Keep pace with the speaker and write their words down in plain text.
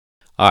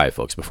All right,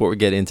 folks, before we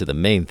get into the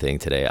main thing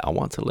today, I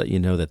want to let you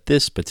know that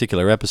this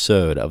particular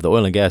episode of the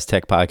Oil and Gas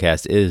Tech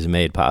Podcast is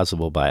made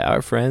possible by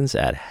our friends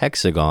at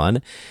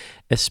Hexagon,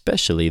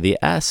 especially the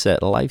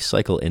Asset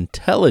Lifecycle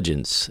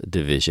Intelligence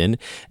division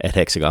at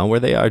Hexagon, where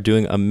they are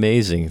doing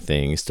amazing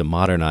things to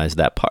modernize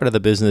that part of the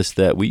business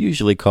that we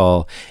usually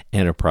call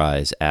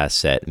enterprise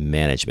asset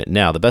management.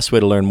 Now, the best way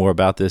to learn more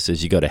about this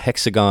is you go to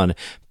hexagonppm.com,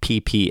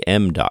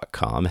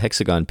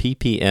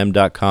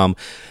 hexagonppm.com,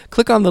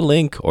 click on the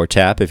link or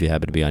tap if you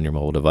happen to be on your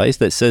mobile device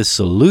that says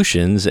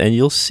solutions, and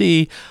you'll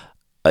see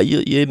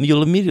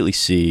you'll immediately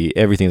see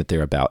everything that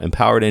they're about.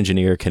 Empowered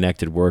engineer,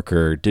 connected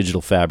worker,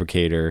 digital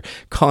fabricator,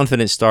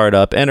 confident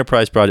startup,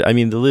 enterprise project. I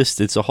mean, the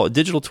list, it's a whole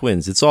digital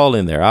twins. It's all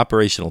in there.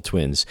 Operational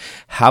twins.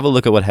 Have a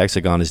look at what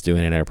Hexagon is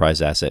doing in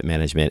enterprise asset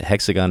management.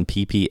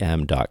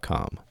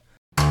 hexagonppm.com.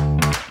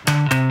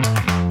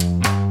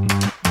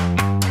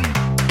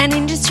 An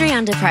industry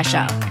under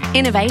pressure.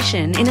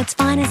 Innovation in its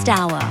finest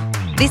hour.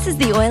 This is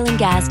the Oil and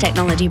Gas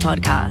Technology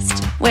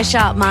Podcast, where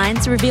sharp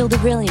minds reveal the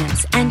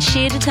brilliance and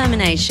sheer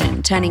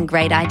determination turning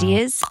great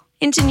ideas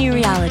into new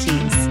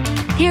realities.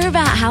 Hear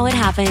about how it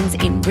happens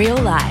in real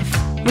life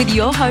with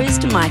your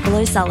host, Michael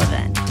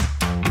O'Sullivan.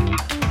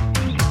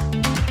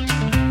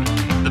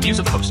 The views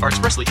of the host are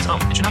expressly his own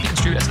and should not be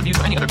construed as the views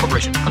of any other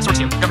corporation,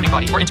 consortium, governing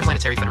body, or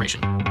interplanetary federation.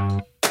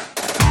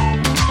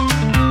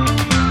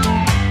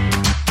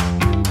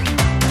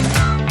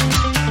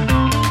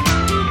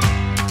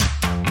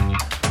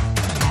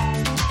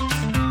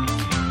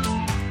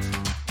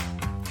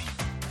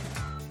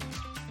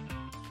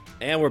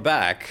 And we're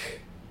back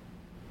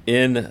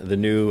in the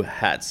new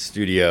Hat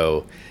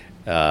Studio.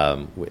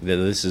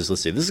 This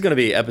is going to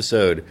be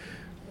episode.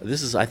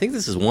 I think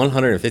this is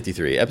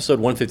 153, episode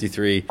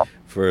 153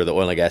 for the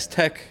Oil and Gas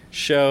Tech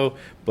Show.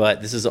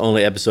 But this is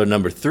only episode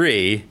number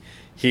 3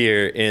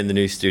 here in the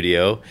new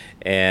studio.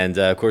 And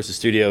of course, the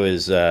studio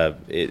is I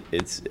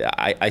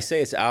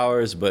say it's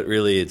ours, but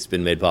really it's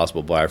been made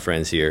possible by our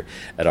friends here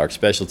at ARC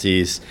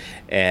Specialties.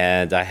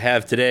 And I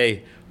have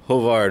today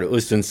Haavard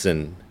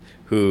Oestensen,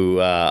 who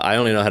I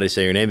only know how to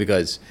say your name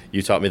because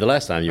you taught me the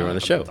last time you were on the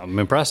show. I'm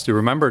impressed you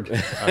remembered.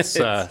 That's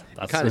an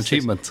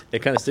achievement. It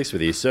kind of sticks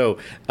with you. So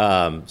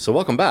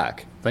welcome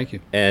back. Thank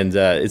you. And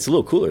it's a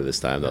little cooler this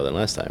time, though, than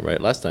last time,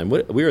 right? Last time,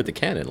 we were at the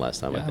Cannon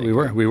last time, I think.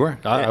 We were.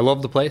 I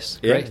love the place.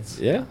 Great.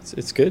 Yeah,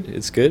 it's good.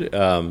 It's good.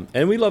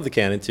 And we love the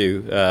Cannon,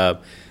 too.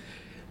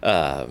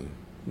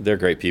 They're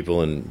great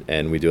people,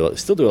 and we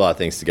still do a lot of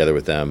things together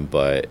with them,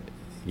 but,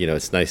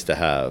 it's nice to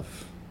have...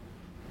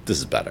 This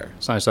is better.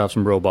 It's nice to have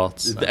some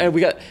robots. And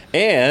we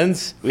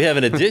have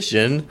an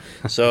addition.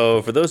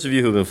 So for those of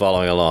you who've been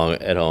following along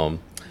at home,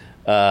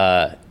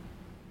 Dan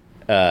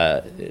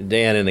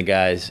and the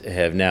guys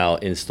have now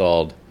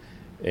installed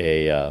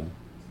I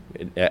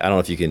don't know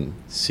if you can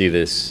see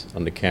this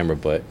on the camera,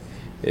 but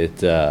I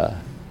don't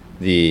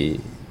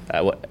even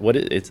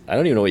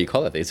know what you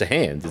call it. It's a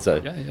hand. It's a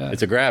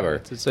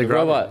grabber. It's a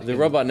grabber. The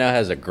robot now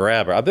has a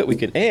grabber. I bet we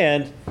could.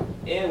 And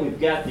we've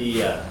got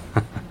the.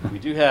 We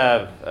do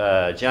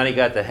have Johnny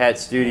got the Hat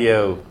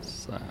Studio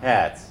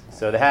hats.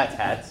 So the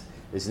hat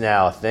is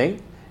now a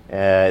thing.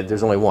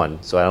 There's only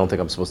one, so I don't think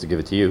I'm supposed to give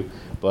it to you.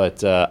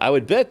 But I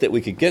would bet that we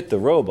could get the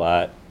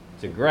robot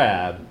to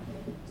grab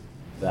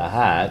the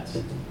hat.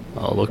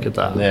 Oh, look at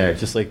that. There,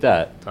 just like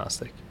that.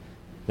 Fantastic.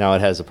 Now it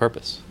has a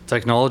purpose.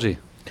 Technology.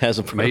 It has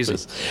a purpose.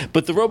 Amazing.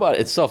 But the robot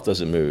itself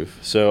doesn't move.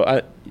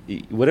 So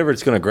whatever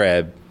it's going to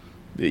grab,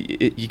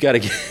 you got to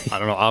get... I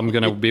don't know. I'm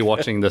going to be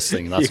watching this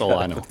thing. That's all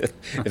I know.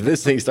 If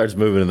this thing starts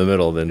moving in the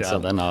middle, then,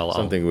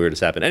 something weird has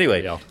happened.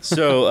 Anyway,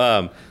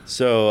 so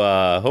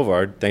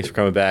Haavard, thanks for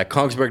coming back.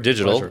 Kongsberg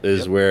Digital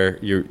is where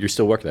you're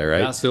still working there,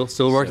 right? Yeah,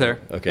 still work there.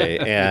 Okay,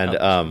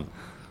 and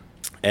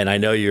and I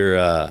know you're...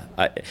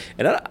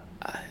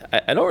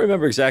 I don't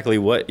remember exactly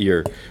what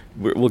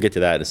we'll get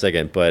to that in a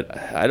second, but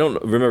I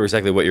don't remember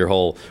exactly what your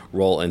whole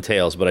role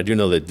entails, but I do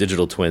know that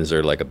digital twins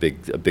are like a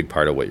big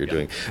part of what you're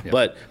doing. Yeah.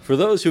 But for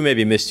those who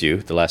maybe missed you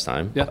the last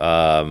time,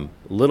 a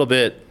little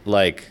bit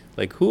like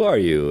who are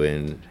you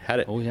and how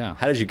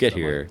did you get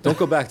here? Don't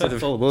go back to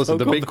those are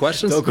the big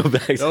questions. Don't go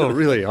back.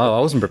 Really? I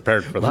wasn't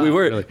prepared for that.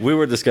 We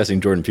were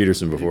discussing Jordan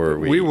Peterson before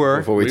we turned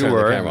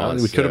the camera on.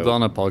 We could have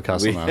done a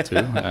podcast on that too.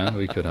 Yeah,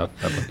 we could have.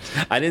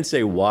 I didn't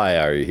say why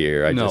are you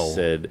here. I just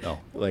said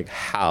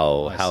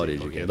how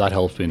did you get here? That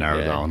helps me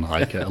narrow down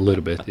a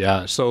little bit.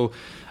 Yeah. So.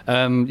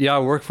 I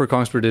work for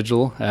Kongsberg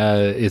Digital.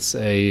 It's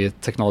a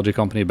technology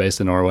company based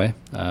in Norway.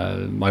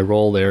 My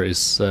role there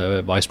is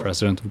Vice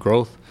President of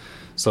Growth.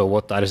 So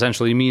what that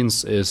essentially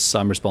means is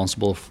I'm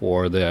responsible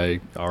for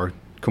our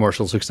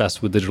commercial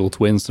success with digital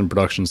twins and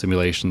production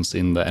simulations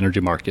in the energy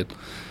market.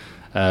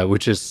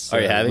 Which is... Are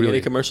you having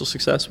any commercial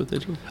success with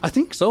digital? I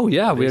think so,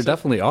 yeah. We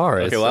definitely are.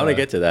 Okay, well, I'm going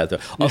to get to that, though.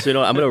 Also,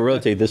 I'm going to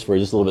rotate this for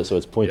just a little bit so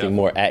it's pointing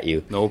more at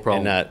you. No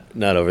problem. And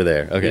not over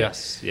there. Okay.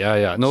 Yes,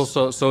 yeah. No,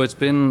 so it's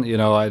been, a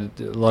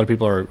lot of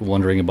people are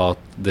wondering about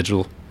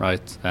digital,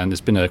 right? And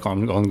it's been an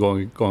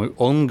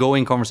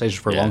ongoing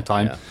conversation for a long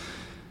time. Yeah.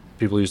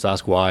 people used to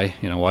ask why.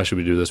 Why should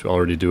we do this? We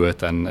already do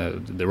it, and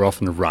they're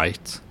often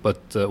right.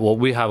 But what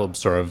we have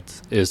observed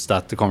is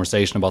that the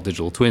conversation about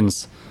digital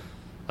twins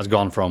has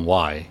gone from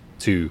why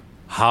to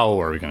how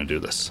are we going to do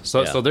this.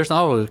 So there's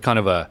now a kind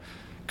of a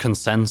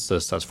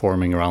consensus that's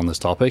forming around this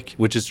topic,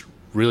 which is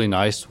really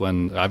nice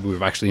when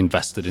we've actually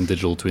invested in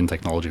digital twin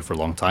technology for a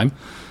long time.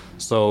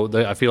 So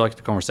I feel like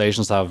the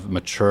conversations have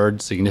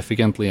matured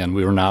significantly, and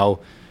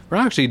we're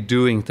actually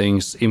doing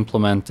things,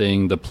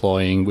 implementing,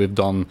 deploying. We've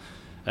done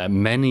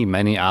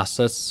many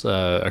assets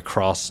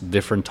across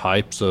different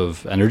types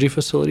of energy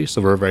facilities.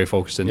 So we're very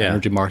focused in the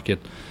energy market.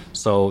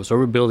 So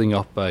we're building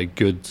up a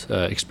good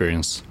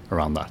experience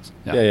around that.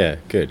 Yeah,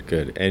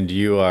 good. And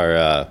you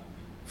are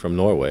from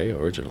Norway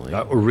originally.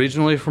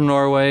 Originally from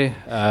Norway,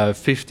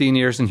 15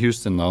 years in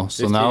Houston though.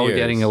 So now we're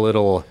getting a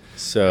little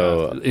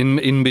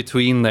in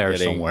between there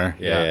somewhere.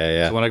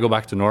 Yeah. So when I go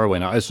back to Norway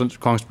now,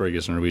 Kongsberg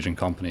is a Norwegian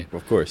company.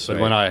 Of course. But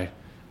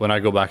when I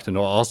go back to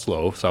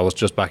Oslo, so I was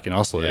just back in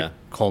Oslo, they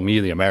call me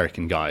the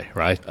American guy,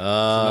 right?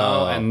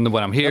 And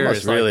when I'm here,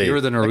 it's really, like,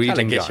 you're the Norwegian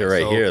guy. That gets you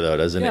right here, though,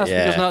 doesn't it?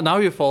 Yeah, because now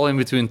you fall in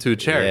between two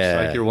chairs.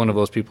 Yeah. Like you're one of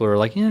those people who are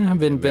like, I've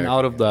been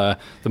out of the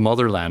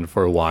motherland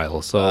for a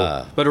while.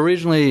 So, but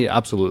originally,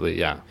 absolutely,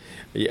 yeah.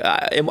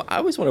 Yeah, I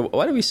always wonder,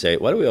 why do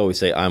we always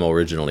say I'm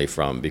originally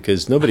from?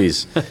 Because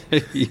nobody's...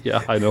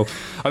 Yeah, I know.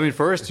 I mean,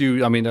 first,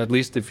 at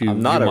least if you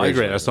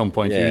migrate at some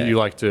point, you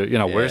like to,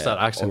 where's that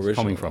accent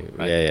coming from?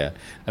 Right? Yeah.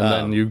 And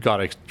then you got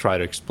to try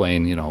to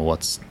explain,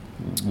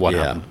 what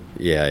happened.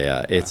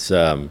 Yeah. It's,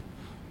 does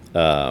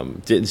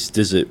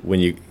it,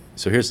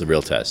 so here's the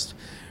real test.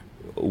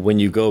 When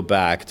you go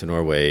back to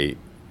Norway,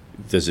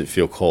 does it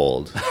feel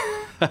cold?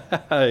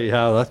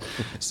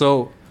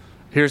 So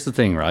here's the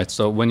thing, right?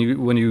 So when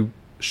you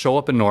show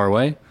up in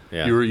Norway,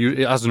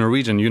 you as a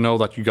Norwegian, you know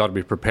that you got to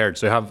be prepared.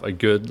 So you have a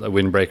good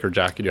windbreaker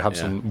jacket, you have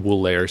some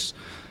wool layers,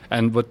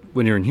 but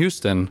when you're in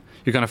Houston,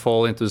 you kind of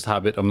fall into this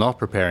habit of not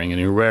preparing,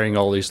 and you're wearing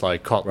all these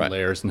like cotton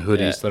layers and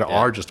hoodies that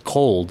are just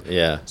cold.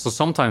 Yeah. So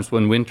sometimes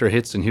when winter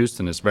hits in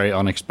Houston, it's very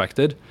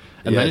unexpected,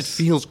 and then it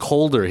feels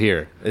colder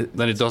here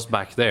than it does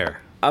back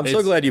there. I'm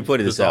so glad you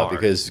pointed this out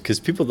because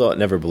people don't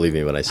never believe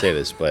me when I say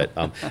this. But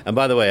and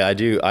by the way, I've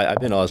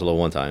been to Oslo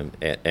one time,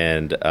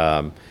 and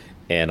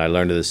I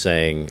learned the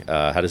saying.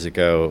 How does it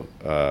go?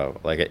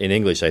 Like in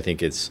English, I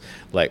think it's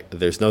like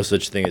there's no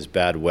such thing as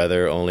bad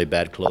weather, only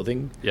bad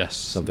clothing.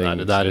 Yes,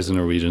 that is a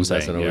Norwegian saying.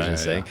 That's a Norwegian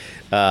saying.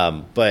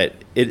 But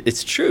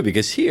it's true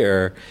because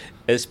here,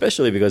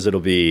 especially because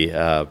it'll be.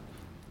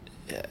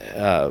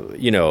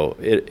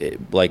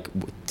 Like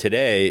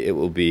today, it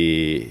will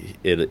be,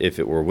 if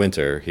it were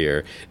winter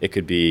here, it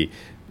could be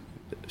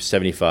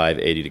 75,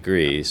 80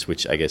 degrees,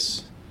 which I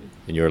guess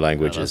in your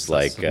language is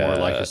like... more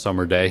like a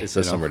summer day. It's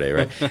a summer day,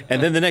 right?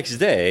 And then the next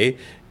day,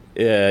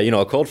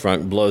 a cold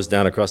front blows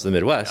down across the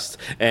Midwest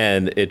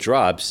and it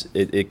drops,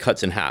 it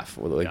cuts in half,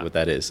 what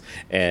that is.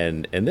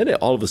 And then it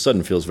all of a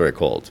sudden feels very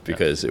cold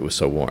because it was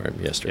so warm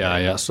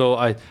yesterday. Yeah. So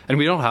and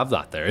we don't have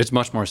that there. It's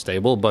much more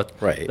stable, but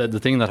the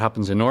thing that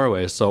happens in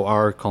Norway is, so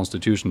our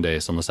Constitution Day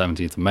is on the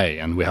 17th of May,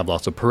 and we have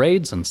lots of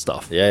parades and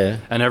stuff. Yeah.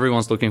 And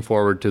everyone's looking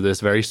forward to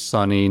this very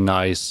sunny,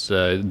 nice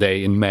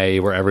day in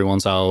May where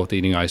everyone's out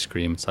eating ice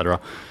cream,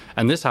 etc.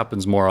 And this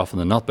happens more often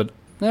than not, but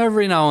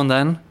every now and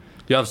then,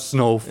 you have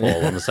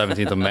snowfall on the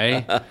 17th of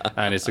May,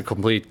 and it's a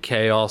complete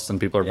chaos, and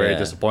people are very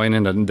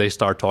disappointed, and they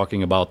start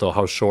talking about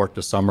how short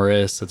the summer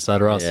is,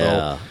 etc.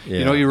 So,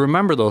 you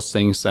remember those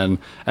things, and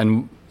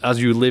as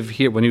you live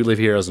here, when you live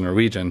here as a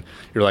Norwegian,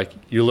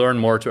 you learn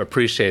more to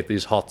appreciate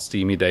these hot,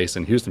 steamy days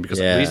in Houston, because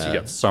at least you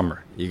get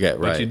summer.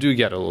 But you do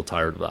get a little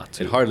tired of that,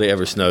 too. It hardly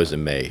ever snows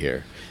in May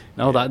here.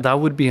 No, that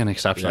would be an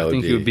exception. I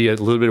think you would be a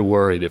little bit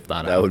worried if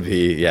that happened. That would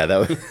be,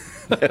 that would...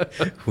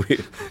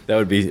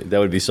 that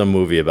would be some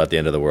movie about the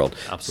end of the world.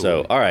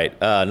 Absolutely. So, all right,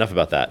 enough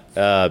about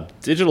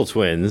that. Digital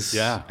twins.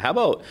 Yeah. How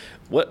about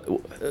what?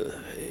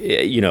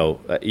 You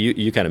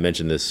kind of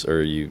mentioned this,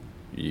 or you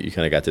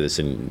kind of got to this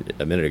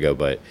a minute ago,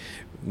 but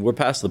we're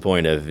past the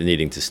point of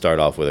needing to start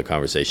off with a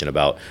conversation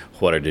about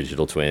what are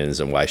digital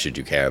twins and why should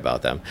you care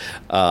about them.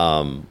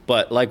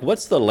 But like,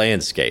 what's the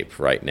landscape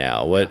right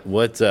now? What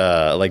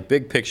like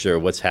big picture?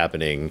 What's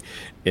happening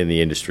in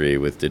the industry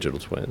with digital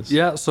twins?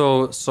 Yeah,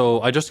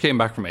 so I just came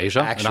back from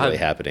Asia. Actually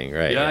happening,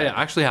 right? Yeah,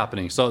 actually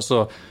happening.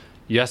 So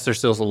yes, there's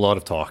still a lot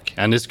of talk,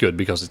 and it's good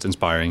because it's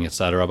inspiring,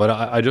 etc. But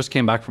I just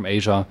came back from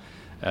Asia.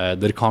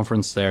 The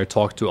conference there,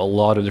 talked to a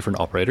lot of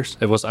different operators.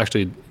 It was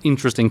actually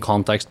interesting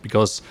context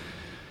because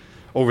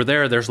over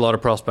there's a lot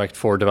of prospect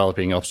for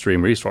developing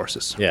upstream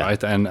resources,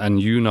 right? And I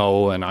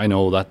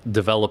know that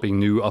developing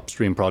new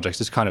upstream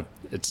projects is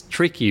it's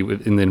tricky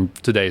in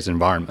today's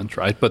environment,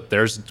 right? But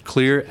there's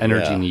clear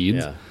energy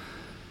needs.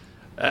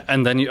 Yeah.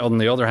 And then on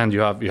the other hand, you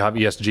have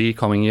ESG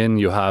coming in.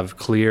 You have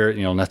clear,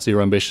 net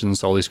zero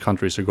ambitions. All these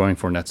countries are going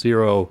for net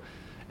zero.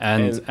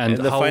 And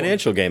the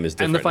financial game is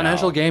different. And the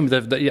financial game,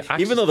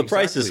 even though the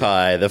price is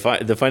high, the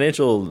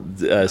financial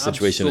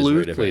situation is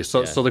very different.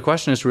 So the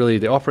question is really,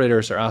 the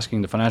operators are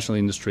asking the financial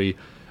industry,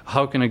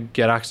 how can I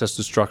get access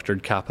to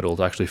structured capital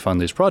to actually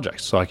fund these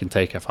projects so I can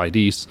take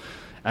FIDs?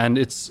 And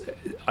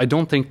I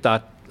don't think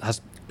that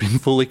has been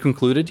fully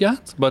concluded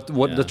yet. But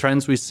what the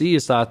trends we see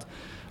is that,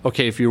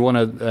 okay, if you want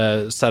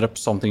to set up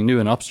something new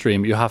in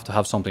upstream, you have to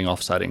have something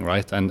offsetting,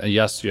 right? And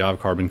yes, you have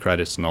carbon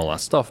credits and all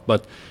that stuff,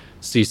 but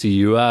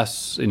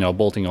CCUS,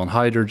 bolting on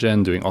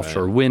hydrogen, doing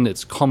offshore wind,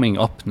 it's coming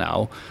up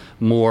now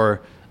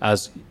more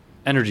as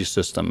energy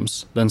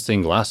systems than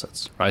single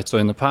assets, right? So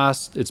in the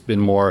past, it's been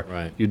more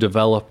you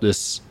develop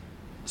this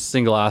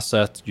single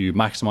asset, you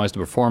maximize the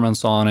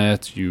performance on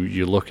it,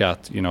 you look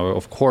at,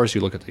 of course,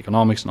 you look at the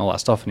economics and all that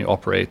stuff, and you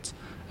operate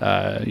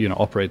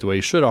the way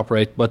you should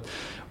operate. But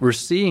we're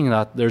seeing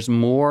that there's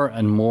more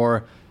and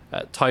more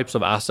types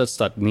of assets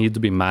that need to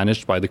be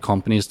managed by the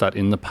companies that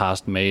in the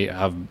past may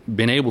have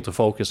been able to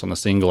focus on a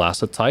single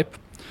asset type.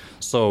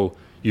 So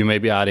you may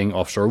be adding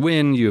offshore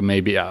wind, you may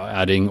be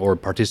adding or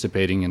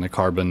participating in a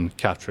carbon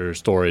capture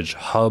storage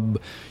hub,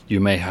 you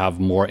may have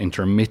more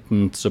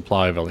intermittent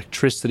supply of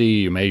electricity,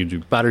 you may do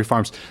battery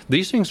farms.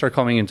 These things are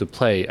coming into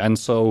play. And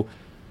so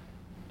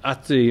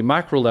at the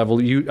macro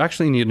level, you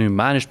actually need a new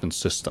management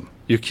system.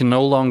 You can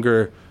no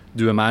longer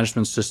do a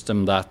management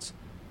system that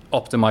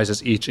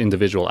optimizes each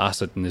individual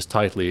asset and is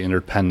tightly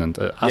interdependent.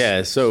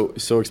 Yeah, so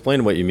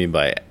explain what you mean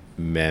by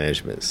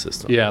management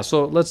system. Yeah,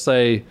 so let's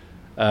say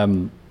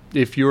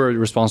if you're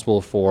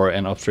responsible for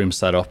an upstream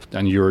setup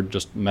and you're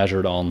just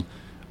measured on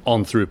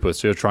throughput,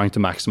 so you're trying to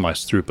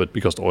maximize throughput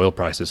because the oil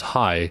price is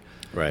high,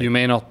 you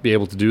may not be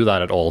able to do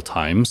that at all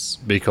times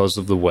because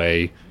of the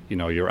way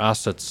your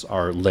assets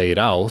are laid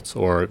out,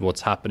 or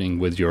what's happening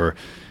with your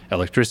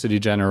electricity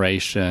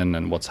generation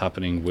and what's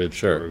happening with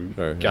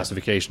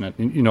gasification.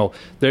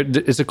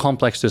 It's a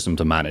complex system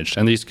to manage,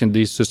 and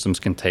these systems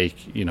can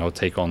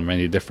take on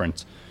many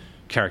different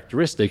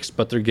characteristics,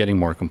 but they're getting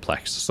more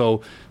complex.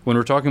 So when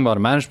we're talking about a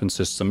management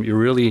system, you're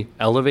really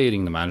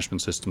elevating the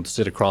management system to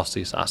sit across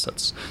these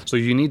assets. So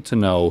you need to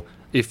know,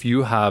 if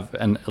you have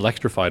an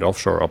electrified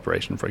offshore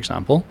operation, for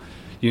example,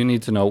 you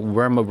need to know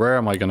where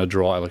am I going to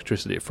draw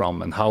electricity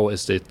from, and how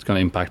is it going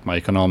to impact my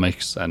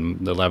economics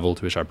and the level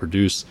to which I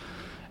produce.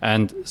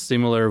 And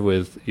similar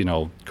with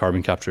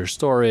carbon capture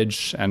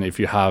storage, and if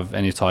you have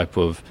any type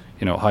of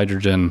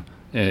hydrogen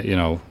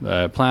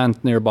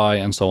plant nearby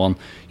and so on,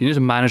 you need to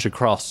manage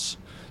across.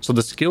 So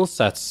the skill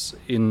sets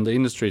in the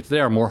industry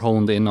today are more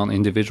honed in on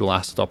individual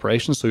asset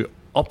operations. So you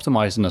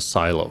optimize in a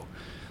silo.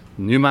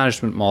 New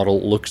management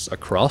model looks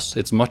across.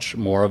 It's much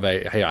more of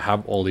a, hey, I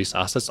have all these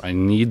assets, I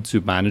need to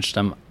manage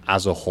them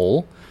as a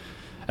whole.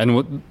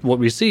 And what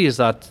we see is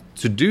that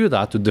to do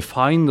that, to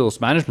define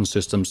those management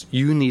systems,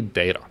 you need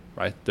data,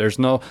 right? There's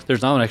now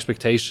an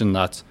expectation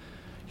that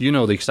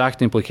the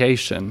exact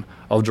implication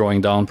of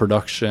drawing down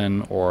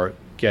production or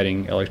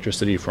getting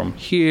electricity from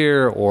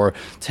here or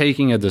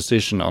taking a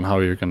decision on how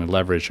you're going to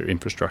leverage your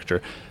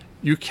infrastructure.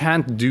 You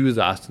can't do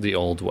that the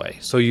old way.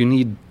 So you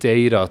need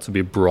data to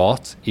be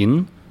brought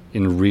in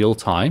real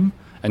time,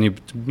 and you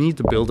need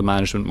to build a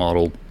management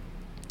model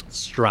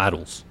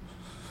straddles.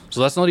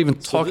 So that's not even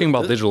talking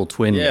about digital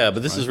twin. Yeah,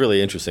 but this is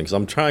really interesting, because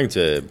I'm trying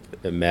to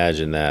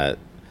imagine that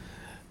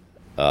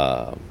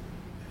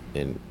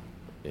in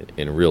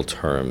real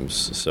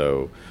terms.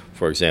 So,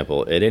 for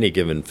example, at any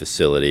given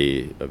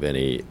facility of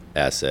any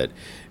asset,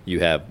 you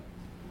have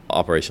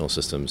operational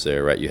systems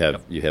there, right? You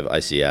have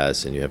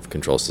ICS and you have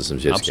control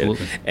systems.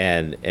 Absolutely.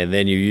 And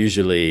then you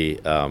usually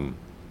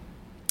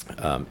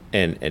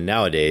and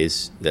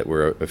nowadays that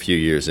we're a few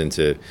years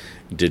into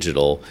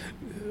digital,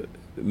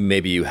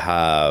 maybe you've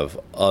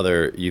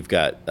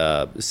got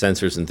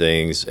sensors and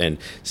things and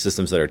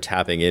systems that are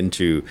tapping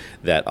into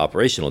that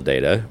operational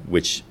data,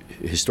 which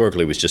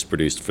historically was just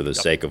produced for the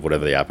sake of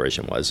whatever the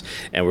operation was,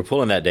 and we're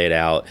pulling that data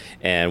out,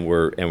 and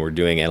we're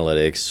doing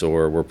analytics,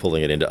 or we're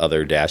pulling it into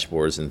other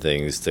dashboards and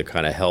things to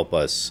kind of help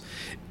us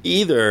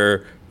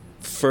either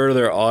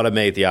further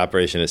automate the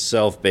operation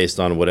itself based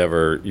on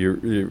whatever your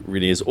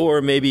reading is,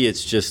 or maybe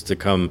it's just to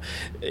come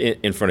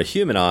in front of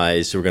human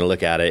eyes who are going to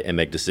look at it and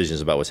make decisions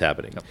about what's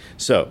happening.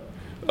 So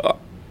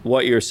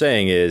what you're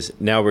saying is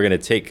now we're going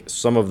to take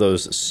some of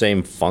those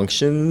same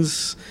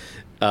functions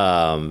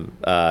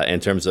in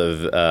terms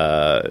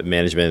of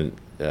management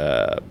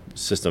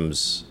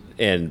systems,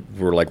 and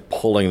we're like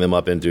pulling them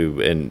up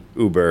into an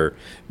Uber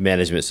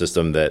management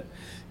system that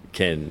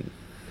can.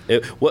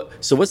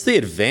 So what's the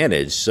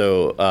advantage?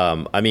 So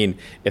I mean,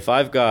 if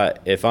I'm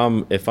got let's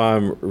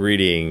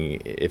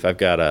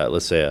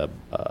say a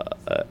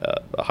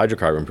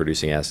hydrocarbon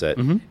producing asset,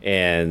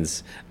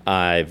 and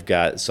I've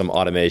got some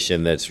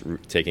automation that's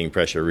taking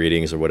pressure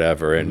readings or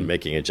whatever, and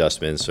making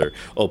adjustments or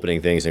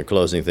opening things and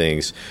closing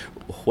things,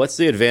 what's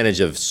the advantage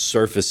of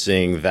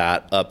surfacing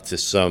that up to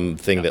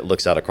something that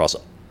looks out across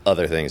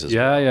other things as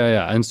well?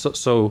 Yeah. And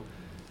so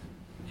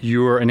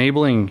you're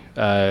enabling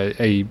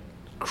a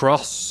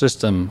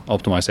cross-system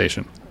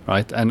optimization,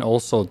 right? And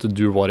also to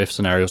do what if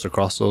scenarios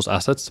across those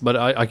assets. But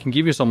I can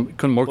give you some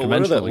more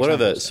conventional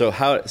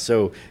examples.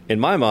 So in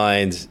my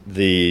mind,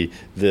 this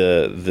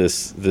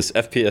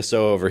FPSO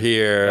over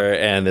here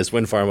and this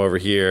wind farm over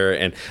here,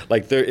 and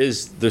like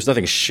there's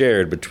nothing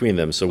shared between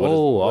them. So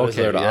what is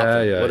there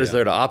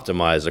to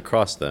optimize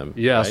across them?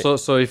 Yeah. Right?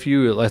 So if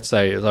you, let's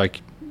say,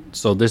 like,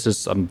 so this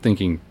is, I'm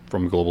thinking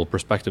from a global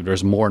perspective,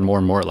 there's more and more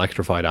and more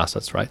electrified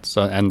assets, right?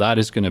 So, and that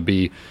is going to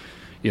be,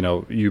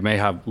 you may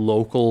have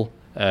local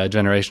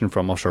generation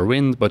from offshore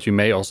wind, but you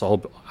may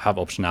also have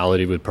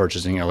optionality with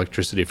purchasing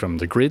electricity from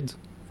the grid.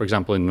 For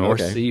example, in the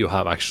North Sea, you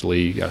have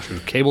actually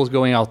cables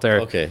going out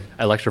there,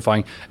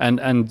 electrifying,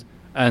 and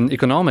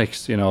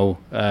economics,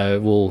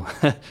 will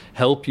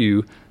help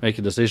you make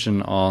a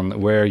decision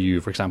on where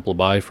you, for example,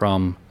 buy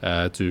from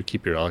to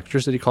keep your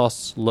electricity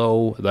costs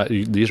low.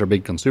 These are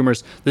big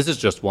consumers. This is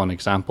just one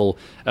example.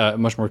 A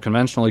much more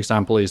conventional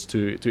example is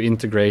to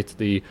integrate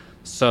the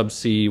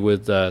subsea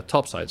with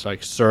topsides,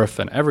 like surf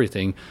and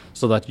everything,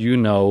 so that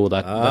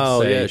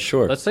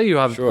that let's say you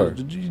have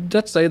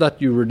let's say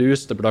that you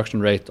reduce the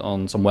production rate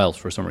on some wells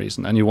for some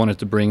reason, and you wanted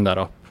to bring that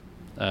up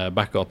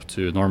back up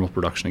to normal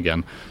production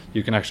again.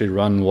 You can actually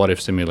run what if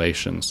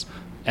simulations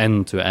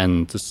end to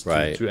end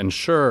to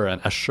ensure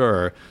and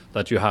assure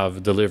that you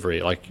have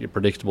delivery, like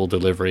predictable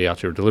delivery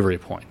at your delivery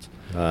point.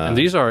 And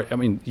these are,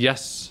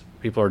 yes,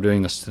 people are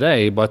doing this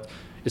today, but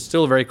it's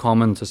still very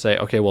common to say,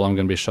 okay, well, I'm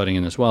going to be shutting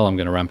in as well. I'm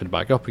going to ramp it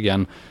back up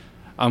again.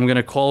 I'm going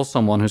to call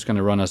someone who's going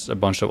to run us a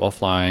bunch of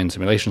offline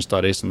simulation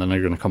studies, and then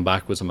they're going to come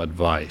back with some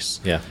advice.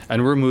 Yeah.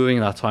 And we're moving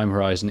that time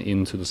horizon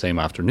into the same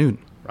afternoon,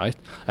 right?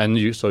 And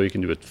you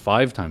can do it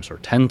 5 times or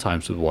 10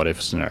 times with what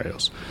if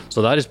scenarios.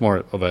 So that is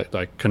more of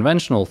a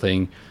conventional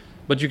thing,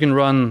 but you can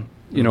run,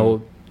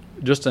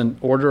 just an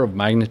order of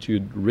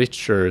magnitude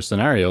richer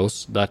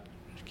scenarios that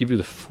give you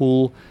the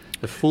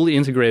fully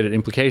integrated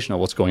implication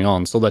of what's going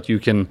on, so that you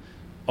can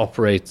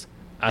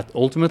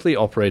ultimately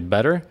operate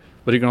better,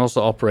 but you can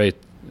also operate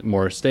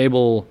more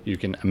stable, you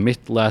can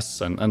emit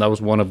less, and that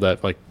was one of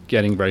the,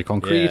 getting very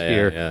concrete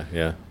here.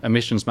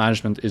 Emissions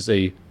management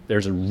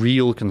there's a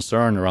real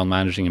concern around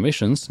managing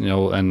emissions,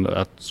 and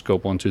at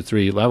scope 1, 2,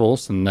 3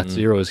 levels, and net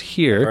zero is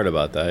here. I've heard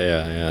about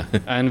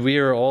that, And we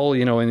are all,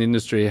 in the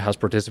industry has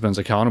participants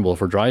accountable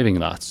for driving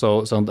that.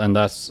 So and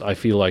that's, I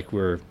feel like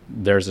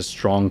there's a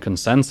strong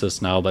consensus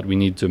now that we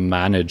need to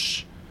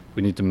manage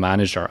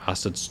our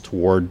assets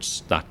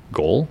towards that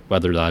goal,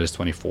 whether that is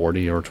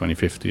 2040 or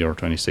 2050 or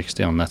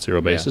 2060 on net zero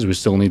basis. We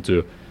still need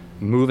to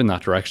move in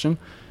that direction.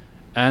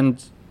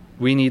 And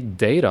we need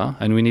data,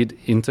 and we need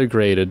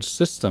integrated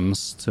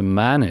systems to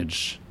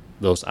manage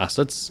those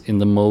assets in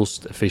the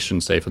most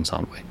efficient, safe, and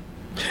sound way.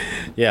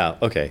 Yeah,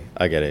 okay,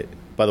 I get it.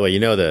 By the way,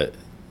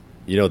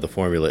 what the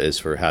formula is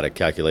for how to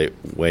calculate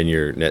when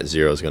your net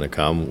zero is going to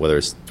come, whether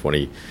it's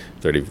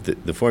 2030.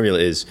 The formula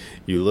is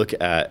you look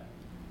at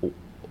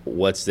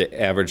what's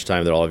the average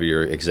time that all of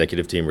your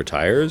executive team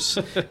retires,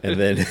 and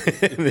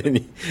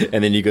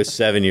then you go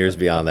 7 years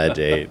beyond that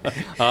date.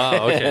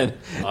 Okay.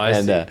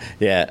 I see.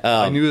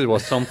 I knew it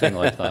was something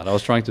like that. I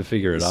was trying to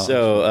figure it out.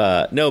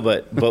 So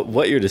but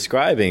what you're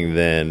describing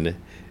then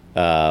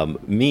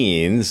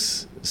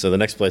means. So the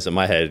next place that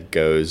my head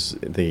goes,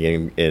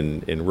 thinking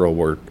in real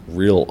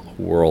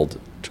world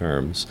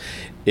terms,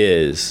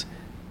 is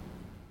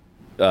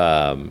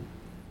even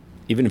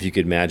if you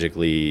could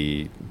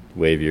magically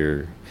wave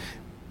your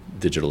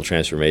digital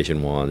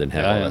transformation wand and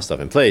have all that stuff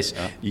in place,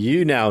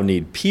 you now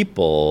need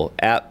people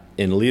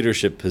in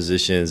leadership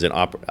positions and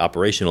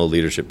operational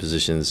leadership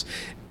positions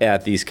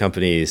at these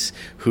companies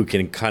who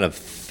can kind of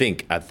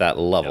think at that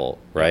level,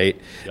 right?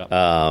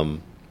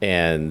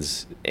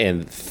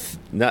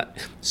 Not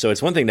so.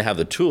 It's one thing to have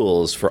the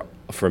tools for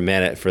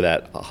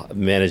that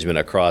management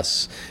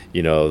across,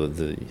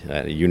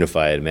 the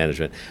unified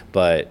management,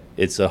 but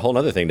it's a whole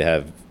other thing to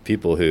have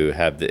people who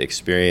have the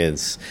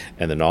experience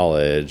and the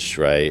knowledge,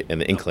 right, and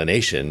the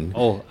inclination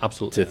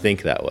absolutely, to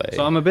think that way.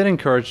 So I'm a bit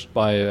encouraged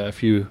by a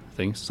few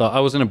things. So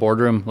I was in a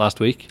boardroom last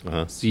week.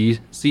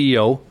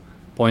 CEO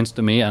points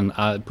to me and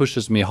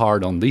pushes me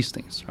hard on these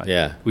things, right?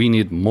 Yeah. We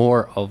need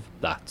more of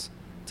that.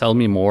 Tell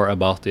me more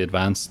about the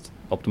advanced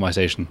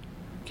optimization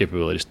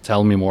capabilities.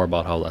 Tell me more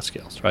about how that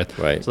scales, right?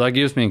 Right. So that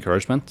gives me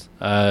encouragement.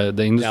 The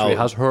industry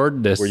has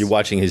heard this. Were you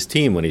watching his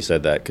team when he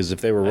said that? Because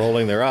if they were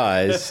rolling their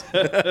eyes,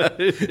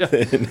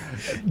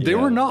 they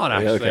were not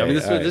actually.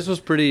 Okay, this was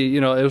pretty.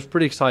 It was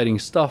pretty exciting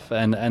stuff,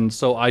 and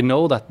so I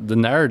know that the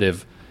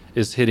narrative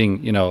is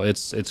hitting.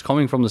 It's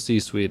coming from the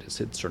C-suite.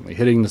 It's certainly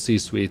hitting the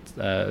C-suite.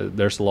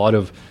 There's a lot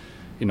of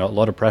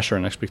pressure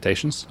and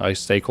expectations. From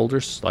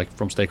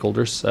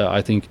stakeholders.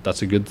 I think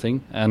that's a good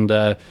thing,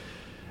 and.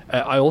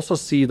 I also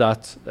see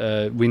that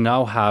we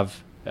now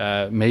have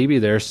maybe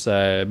there's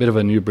a bit of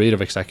a new breed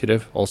of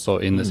executive also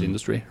in this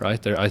industry,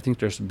 right? I think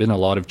there's been a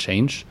lot of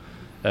change.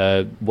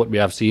 What we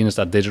have seen is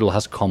that digital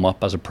has come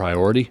up as a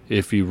priority.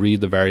 If you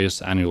read the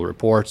various annual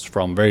reports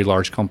from very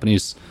large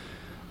companies,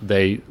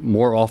 they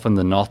more often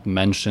than not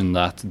mention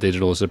that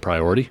digital is a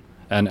priority.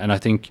 And I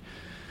think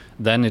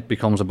then it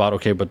becomes about,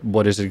 okay, but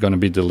what is it going to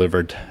be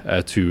delivered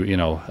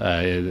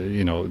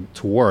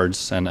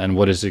towards, and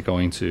what is it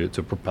going to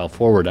propel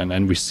forward?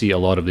 And we see a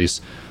lot of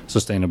these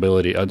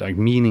sustainability, like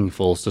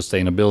meaningful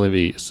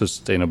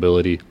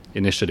sustainability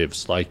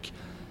initiatives, like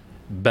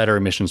better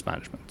emissions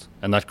management,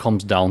 and that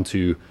comes down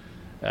to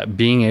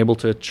being able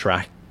to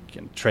track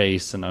and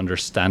trace and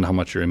understand how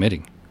much you're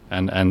emitting,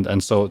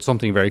 and so it's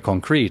something very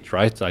concrete,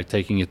 right? Like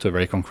taking it to a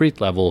very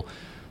concrete level,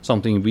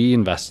 something we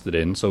invested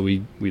in. So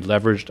we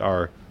leveraged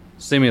our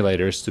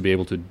simulators to be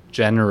able to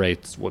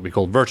generate what we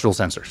call virtual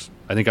sensors.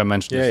 I think I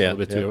mentioned this a little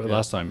bit to you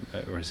last time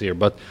I was here,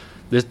 but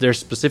there's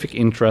specific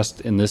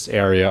interest in this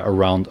area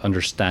around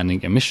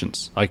understanding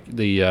emissions. Like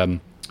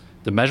the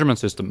measurement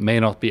system may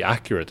not be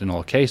accurate in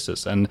all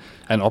cases, and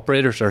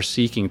operators are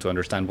seeking to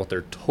understand what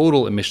their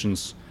total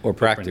emissions or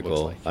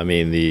practical. Like. I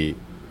mean,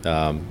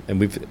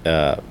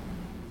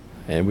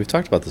 and we've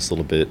talked about this a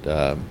little bit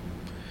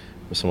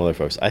with some other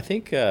folks. I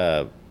think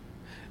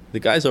the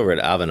guys over at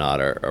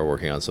Avanade are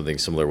working on something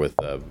similar with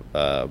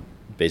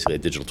basically a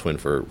digital twin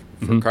for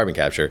carbon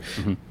capture.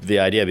 Mm-hmm. The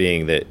idea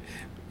being that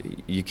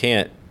you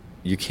can't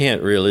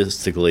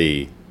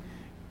realistically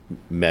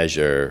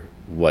measure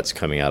what's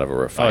coming out of a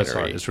refinery. Oh, it's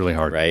hard. It's really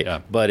hard, right?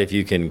 Yeah. But if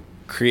you can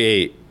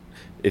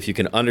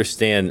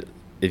understand,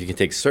 if you can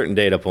take certain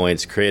data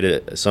points,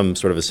 create some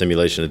sort of a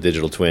simulation, a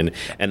digital twin,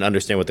 and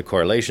understand what the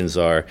correlations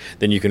are,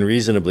 then you can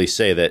reasonably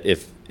say that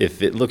if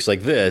it looks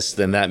like this,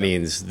 then that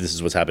means this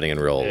is what's happening in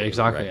real.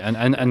 Exactly, right?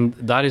 and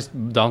that is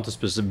down to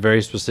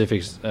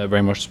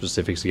very much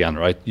specifics again,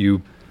 right?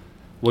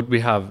 We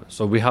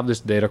have this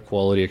data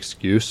quality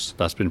excuse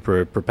that's been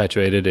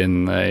perpetuated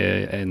in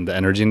the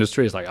energy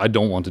industry. It's like, I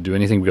don't want to do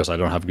anything because I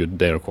don't have good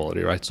data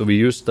quality, right? So we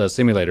use the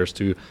simulators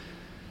to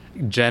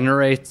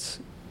generate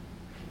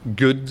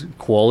good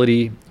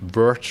quality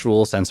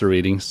virtual sensor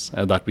readings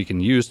that we can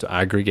use to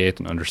aggregate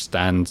and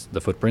understand the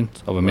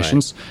footprint of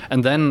emissions. Right.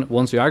 And then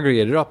once you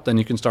aggregate it up, then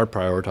you can start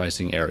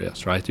prioritizing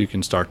areas, right? You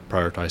can start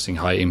prioritizing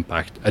high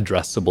impact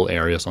addressable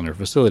areas on your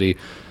facility.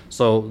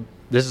 So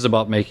this is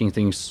about making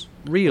things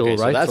real,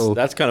 right? So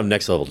that's kind of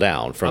next level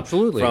down from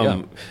absolutely.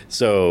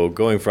 So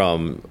going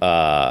from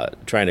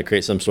trying to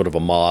create some sort of a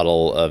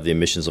model of the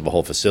emissions of a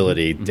whole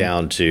facility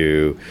down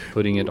to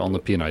putting it on the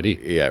P&ID.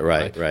 Yeah,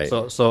 right.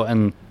 So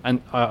and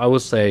I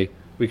would say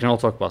we can all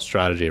talk about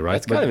strategy, right?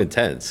 That's kind of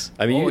intense.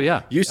 I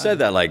mean, you said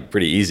that like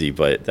pretty easy,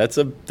 but that's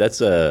a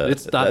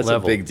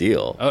big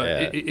deal.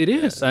 It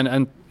is,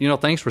 and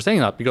thanks for saying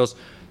that, because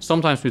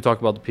sometimes we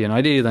talk about the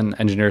P&ID, then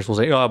engineers will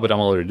say, oh, but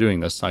I'm already doing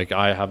this. Like,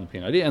 I have the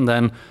P&ID, and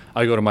then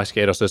I go to my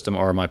SCADA system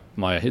or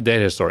my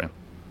data historian.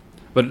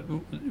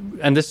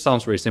 And this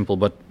sounds very simple,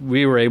 but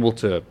we were able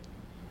to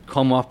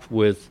come up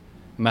with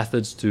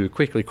methods to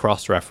quickly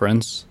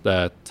cross-reference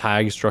the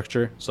tag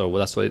structure. So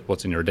that's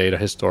what's in your data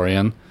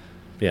historian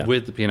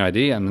with the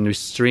P&ID, and then we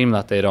stream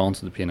that data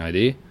onto the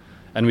P&ID.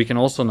 And we can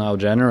also now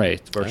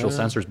generate virtual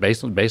sensors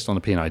based on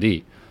the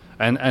P&ID.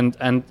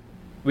 And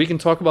we can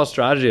talk about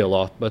strategy a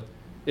lot, but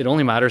it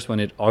only matters when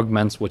it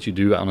augments what you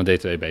do on a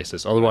day-to-day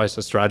basis. Otherwise,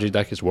 a strategy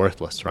deck is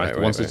worthless, right?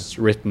 Once it's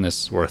written,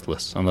 it's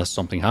worthless unless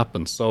something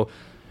happens. So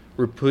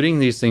we're putting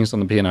these things on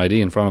the P&ID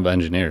in front of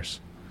engineers.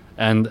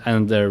 And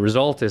the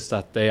result is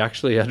that they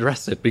actually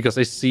address it because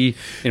they see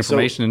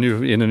information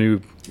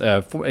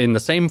in the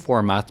same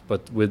format,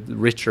 but with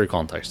richer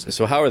context.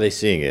 So how are they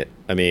seeing it?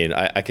 I mean,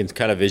 I can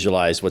kind of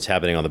visualize what's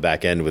happening on the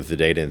back end with the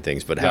data and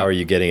things, but how are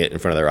you getting it in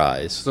front of their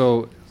eyes?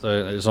 So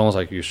it's almost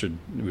like we should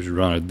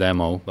run a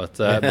demo. But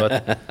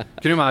can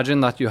you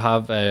imagine that you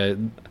have a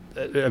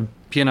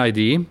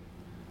P&ID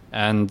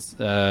and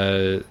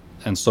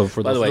so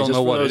for those who don't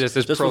know what it is,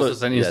 it's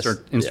process and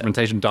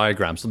instrumentation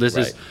diagram. So this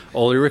is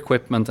all your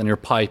equipment and your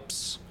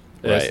pipes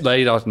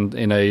laid out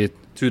in a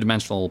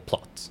two-dimensional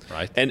plot,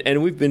 right?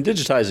 And we've been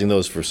digitizing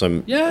those for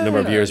some number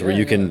of years, where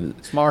you can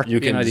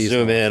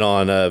zoom in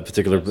on a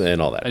particular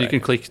and all that, and you can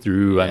click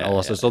through and all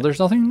that stuff. So there's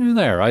nothing new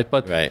there, right?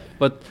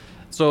 But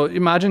so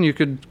imagine you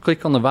could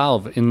click on the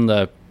valve in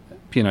the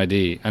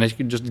P&ID, and it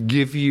could just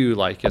give you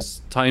like a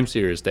time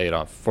series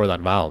data for that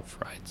valve,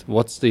 right?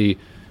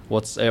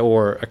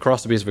 Or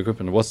across the piece of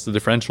equipment, what's the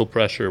differential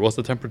pressure, what's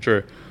the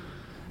temperature,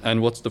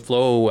 and what's the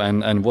flow,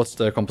 and what's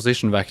the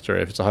composition vector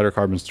if it's a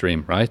hydrocarbon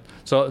stream, right?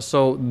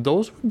 So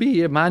those would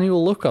be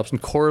manual lookups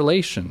and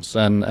correlations,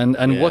 and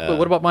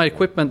what about my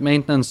equipment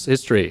maintenance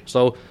history?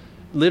 So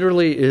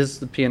literally is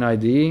the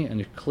P&ID, and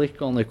you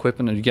click on the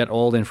equipment and you get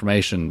all the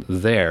information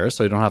there,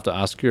 so you don't have to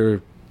ask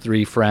your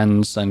 3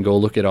 friends and go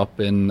look it up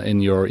in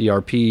your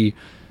ERP.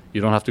 You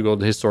don't have to go to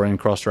the historian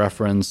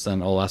cross-reference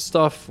and all that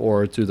stuff,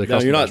 or to the customer.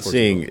 No, you're not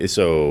seeing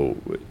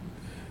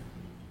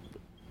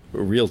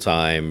real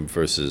time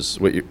versus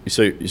what you.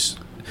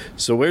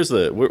 So where's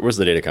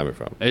the data coming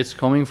from? It's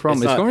coming from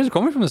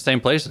the same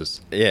places.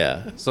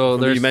 Yeah.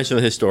 So you mentioned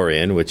the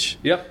historian, which.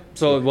 Yep.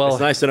 So it's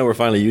nice to know we're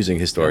finally using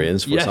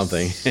historians for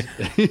something.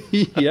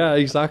 Yeah,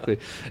 exactly.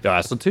 Yeah.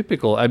 So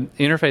typical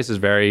interfaces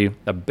vary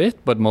a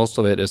bit, but most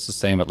of it is the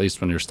same, at least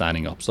when you're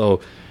standing up.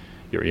 So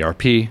your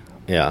ERP.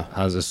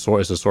 Yeah, is a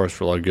source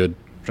for a lot of good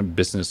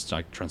business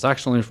like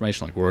transactional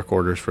information, like work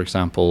orders, for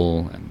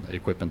example, and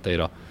equipment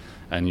data.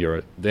 And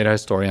your data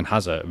historian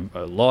has a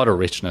lot of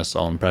richness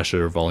on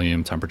pressure,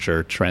 volume,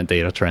 temperature,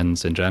 data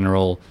trends in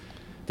general,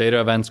 data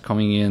events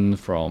coming in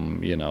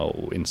from,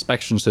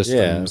 inspection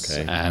systems,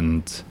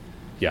 and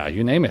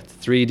you name it,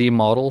 3D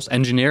models,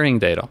 engineering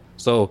data.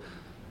 So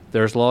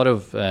there's a lot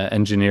of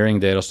engineering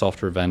data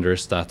software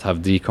vendors that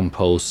have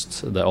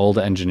decomposed all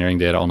the engineering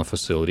data on a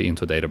facility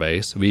into a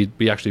database.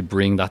 We actually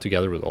bring that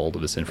together with all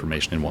of this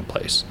information in one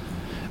place.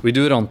 We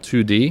do it on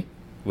 2D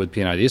with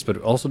PNIDs, but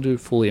also do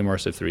fully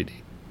immersive 3D.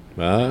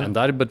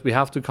 But we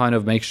have to kind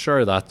of make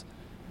sure that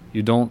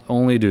you don't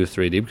only do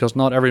 3D, because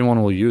not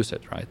everyone will use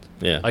it, right?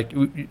 Yeah. Like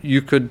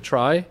you could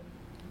try,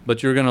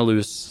 but you're going to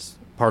lose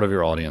part of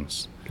your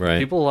audience. Right.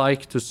 People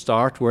like to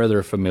start where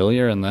they're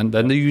familiar, and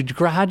then you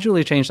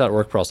gradually change that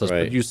work process,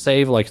 right. but you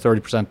save like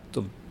 30%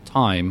 of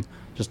time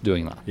just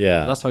doing that.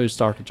 Yeah. That's how you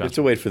start to judge. You have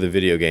to wait for the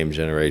video game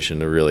generation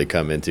to really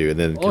come into, and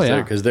then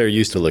because they're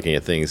used to looking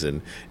at things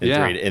in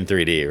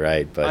 3D,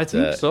 right? But I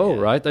think so,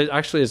 right? There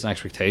actually is an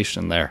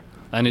expectation there.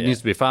 And it needs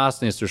to be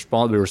fast, it needs to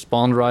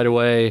respond right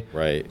away.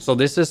 Right. So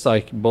this is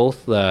like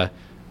both the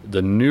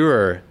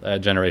newer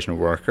generation of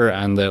worker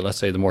and let's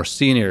say the more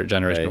senior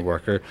generation of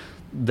worker.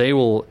 They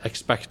will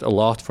expect a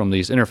lot from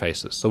these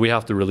interfaces. So we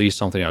have to release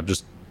something that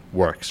just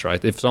works,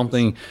 right? If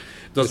something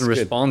doesn't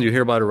respond, you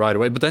hear about it right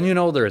away, but then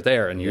they're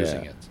there and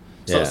using it.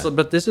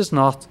 But this is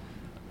not,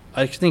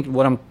 I think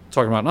what I'm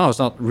talking about now is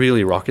not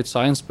really rocket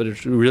science, but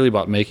it's really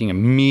about making a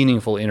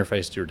meaningful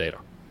interface to your data.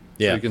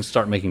 Yeah. So you can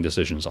start making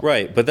decisions on it.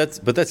 Right, but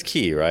that's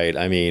key, right?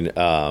 I mean,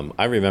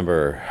 I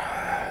remember,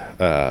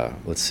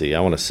 let's see,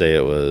 I want to say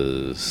it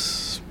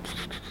was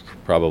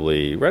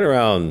probably right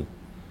around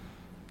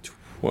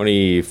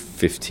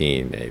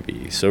 2015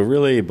 maybe. So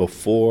really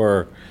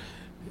before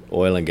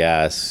oil and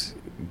gas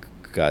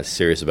got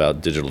serious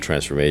about digital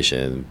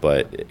transformation,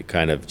 but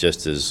kind of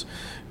just as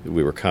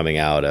we were coming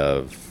out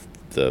of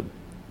the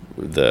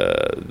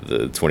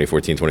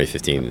 2014,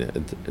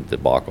 2015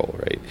 debacle,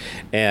 right?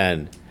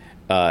 And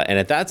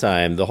at that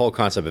time, the whole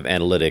concept of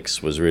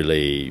analytics was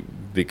really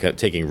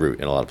taking root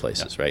in a lot of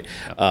places, right?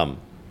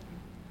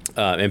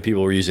 And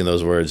people were using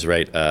those words,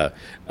 right?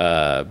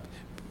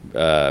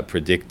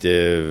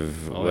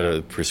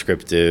 Predictive,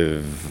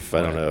 prescriptive,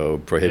 I don't know,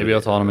 prohibitive. Maybe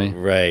autonomy.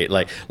 Right,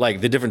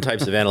 like the different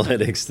types of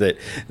analytics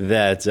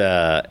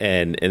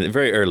and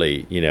very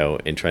early,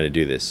 in trying to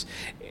do this.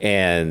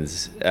 And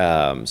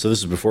so this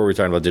is before we were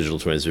talking about digital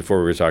twins, before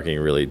we were talking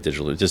really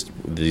digital, just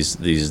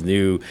these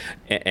new,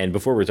 and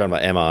before we were talking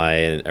about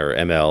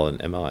ML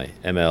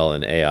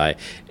and AI,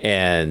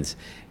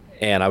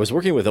 and I was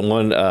working with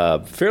one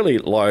fairly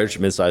large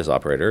mid-sized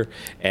operator,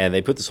 and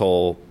they put this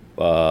whole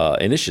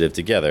initiative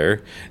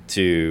together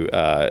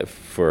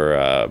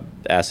for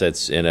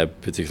assets in a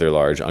particular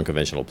large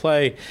unconventional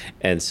play,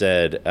 and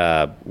said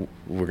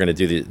we're going to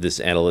do this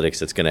analytics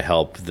that's going to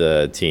help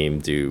the team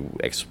do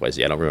X, Y,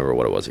 Z. I don't remember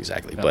what it was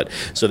exactly, but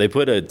so they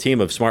put a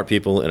team of smart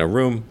people in a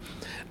room.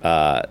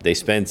 They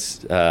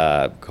spent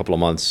a couple of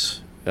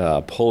months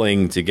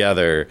pulling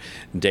together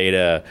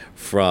data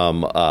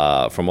from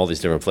all these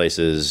different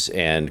places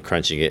and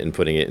crunching it and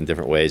putting it in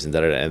different ways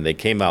and they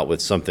came out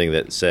with something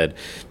that said,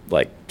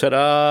 like,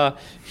 ta-da,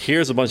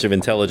 here's a bunch of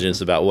intelligence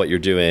about what you're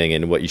doing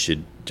and what you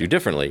should do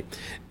differently.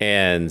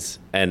 And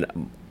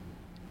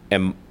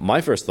my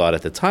first thought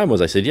at the time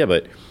was, I said, yeah,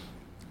 but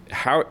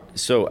how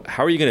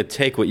are you going to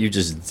take what you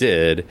just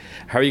did?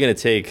 How are you going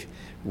to take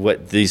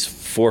what these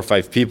 4 or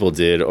 5 people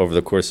did over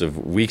the course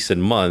of weeks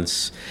and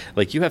months?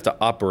 Like, you have to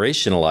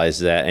operationalize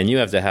that, and you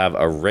have to have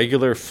a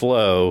regular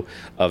flow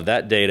of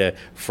that data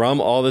from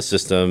all the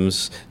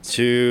systems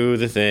to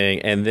the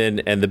thing. And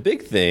the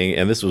big thing,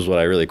 and this was what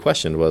I really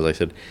questioned, was I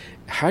said,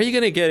 how are you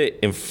going to get it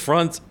in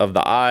front of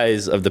the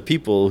eyes of the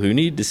people who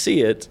need to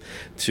see it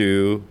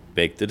to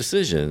make the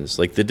decisions?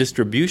 Like, the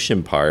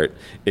distribution part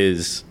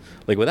is,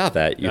 like, without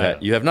that,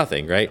 you have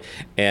nothing, right?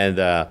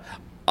 And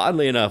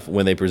oddly enough,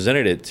 when they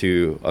presented it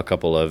to a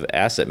couple of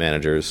asset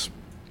managers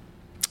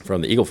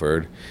from the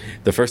Eagleford,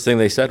 the first thing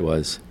they said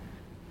was,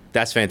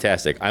 that's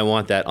fantastic. I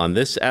want that on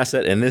this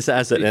asset and this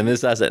asset and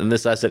this asset and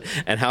this asset.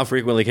 And how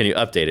frequently can you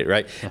update it,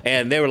 right?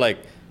 And they were like,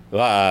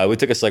 it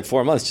took us like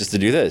 4 months just to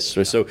do this.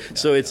 So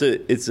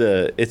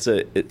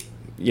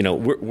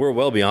we're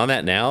well beyond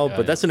that now,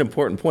 but that's an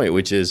important point,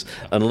 which is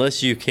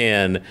unless you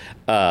can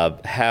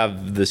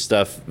have the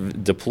stuff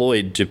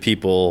deployed to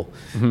people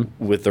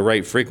with the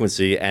right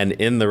frequency and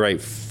in the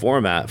right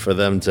format for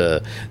them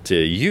to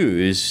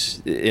use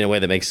in a way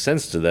that makes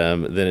sense to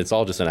them, then it's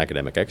all just an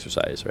academic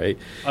exercise, right?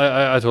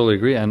 I totally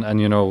agree. And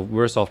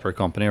we're a software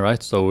company,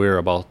 right? So we're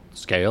about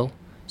scale.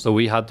 So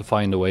we had to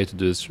find a way to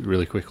do this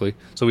really quickly.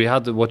 So we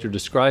had to, what you're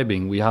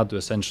describing, we had to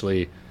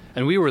essentially,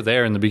 and we were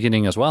there in the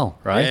beginning as well,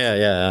 right?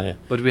 Yeah.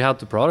 But we had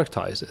to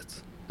productize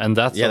it. And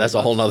that's that's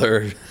a whole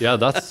nother. Yeah,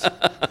 that's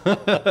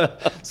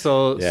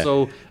so. Yeah.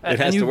 So it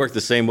has to work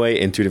the same way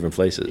in two different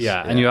places.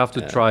 Yeah, and you have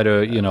to try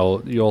to,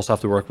 you also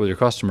have to work with your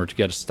customer to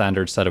get a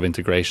standard set of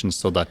integrations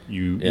so that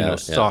you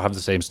have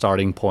the same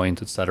starting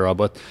point, etc.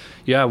 But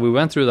yeah, we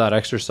went through that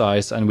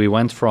exercise, and we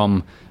went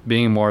from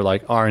being more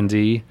like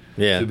R&D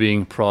to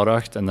being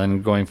product, and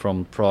then going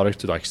from product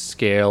to like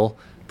scale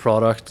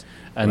product,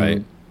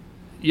 and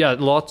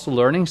lots of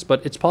learnings.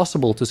 But it's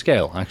possible to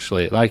scale,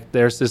 actually. Like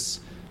there's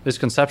this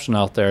conception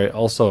out there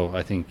also,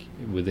 I think,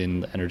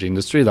 within the energy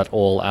industry, that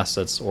all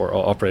assets or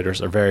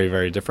operators are very,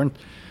 very different.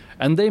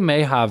 And they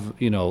may have,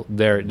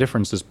 their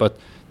differences, but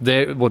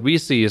what we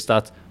see is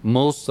that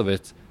most of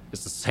it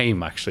is the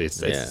same, actually. It's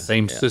the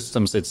same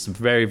systems. It's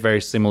very,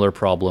 very similar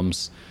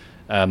problems.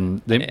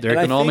 Their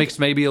economics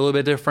may be a little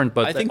bit different,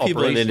 but I think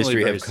people in the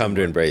industry have come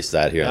to embrace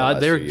that here.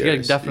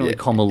 They've definitely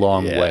come a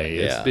long way.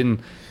 It's been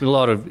a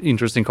lot of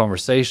interesting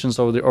conversations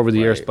over the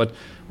years, but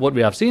what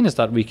we have seen is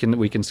that we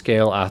can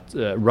scale at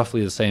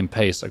roughly the same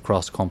pace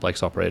across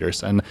complex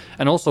operators and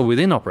also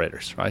within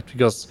operators, right?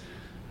 Because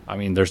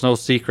there's no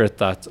secret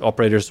that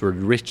operators with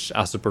rich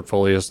asset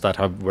portfolios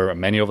where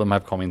many of them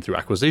have come in through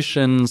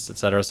acquisitions, et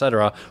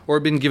cetera, or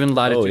been given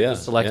latitude to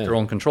select their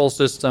own control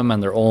system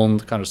and their own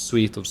kind of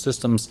suite of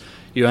systems.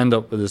 You end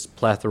up with this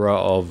plethora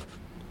of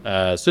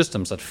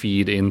systems that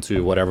feed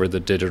into whatever the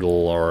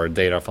digital or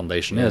data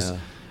foundation is.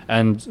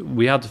 And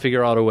we had to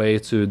figure out a way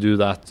to do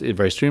that in a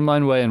very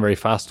streamlined way and very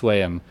fast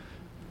way. And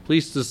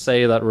pleased to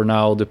say that we're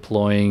now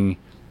deploying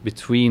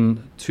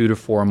between 2 to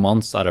 4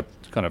 months at a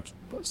kind of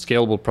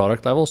scalable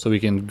product level, so we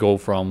can go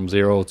from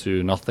 0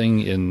 to nothing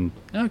in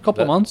a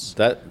couple of months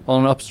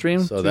on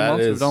upstream. So 2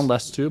 months, we've done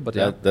less too, but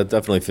that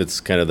definitely fits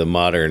kind of the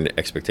modern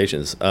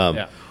expectations.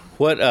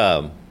 What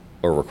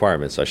or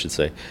requirements, I should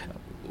say.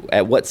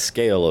 At what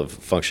scale of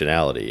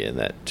functionality in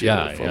that 2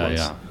 to 4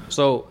 months?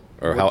 So,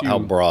 or how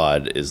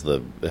broad is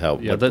the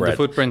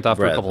footprint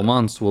after a couple of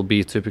months will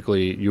be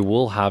typically you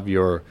will have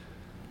your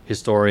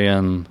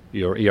historian,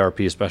 your ERP,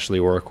 especially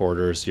work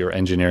orders, your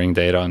engineering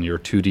data, and your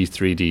 2D,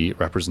 3D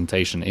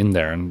representation in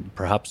there, and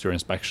perhaps your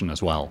inspection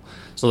as well,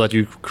 so that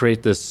you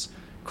create this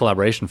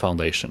collaboration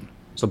foundation.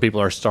 So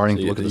people are starting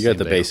to look at the same data. You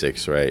get the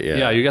basics, right?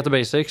 Yeah, you get the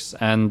basics,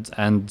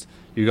 and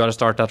you got to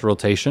start that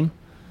rotation,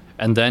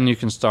 and then you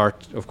can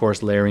start, of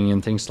course, layering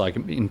in things like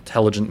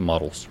intelligent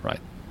models,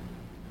 right?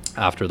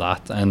 After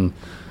that, and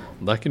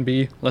that can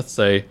be, let's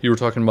say, you were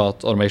talking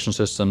about automation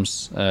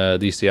systems,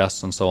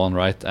 DCS, and so on,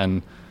 right?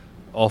 And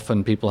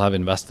often people have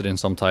invested in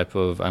some type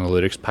of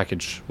analytics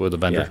package with a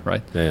vendor,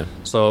 right?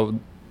 So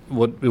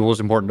what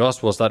was important to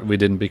us was that we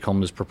didn't become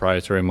this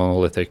proprietary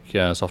monolithic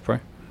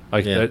software.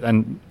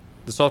 And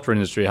the software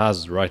industry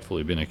has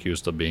rightfully been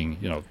accused of being,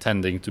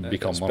 tending to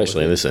become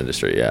especially monolithic. In this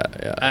industry,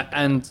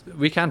 And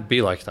we can't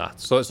be like that.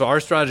 So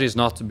our strategy is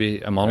not to be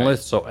a monolith. Right.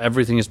 So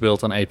everything is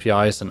built on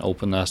APIs and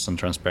openness and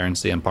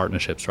transparency and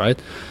partnerships, right?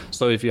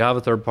 So if you have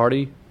a third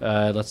party,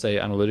 let's say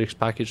analytics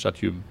package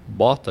that you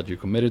bought, that you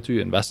committed to,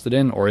 you invested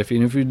in, or if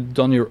you've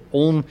done your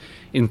own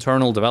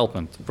internal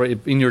development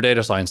in your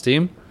data science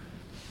team,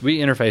 we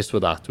interface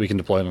with that. We can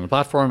deploy it on the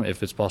platform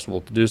if it's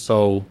possible to do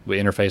so. We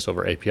interface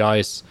over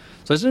APIs.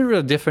 So it's a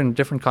really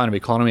different kind of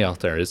economy out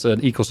there. It's an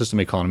ecosystem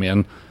economy,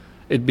 and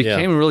it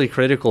became really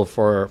critical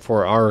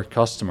for our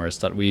customers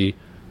that we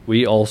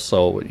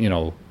also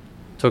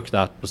took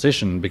that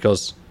position,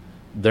 because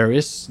there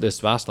is this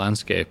vast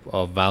landscape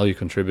of value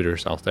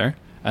contributors out there,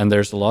 and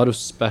there's a lot of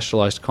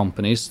specialized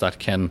companies that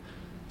can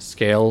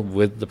scale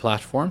with the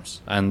platforms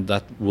and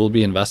that will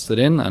be invested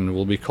in and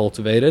will be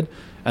cultivated,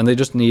 and they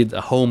just need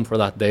a home for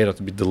that data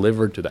to be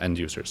delivered to the end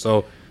user.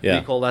 So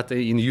we call that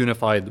the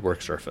unified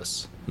work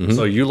surface. Mm-hmm.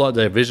 So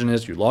the vision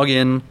is you log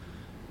in,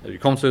 you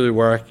come to the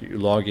work, you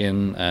log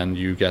in, and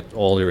you get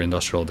all your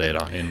industrial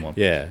data in one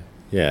place.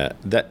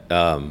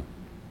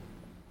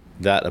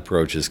 That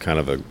approach is kind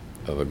of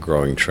a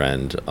growing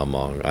trend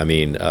among.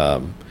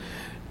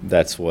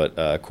 That's what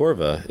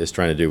Corva is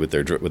trying to do with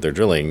their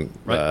drilling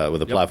with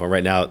the platform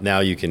right now. Now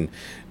you can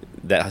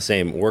that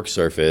same work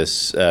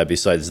surface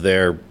besides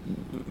their,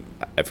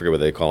 I forget what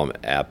they call them,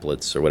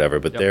 applets or whatever,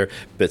 but their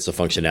bits of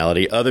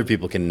functionality, other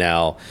people can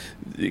now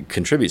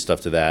contribute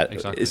stuff to that.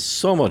 Exactly. It's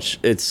so much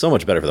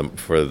better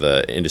for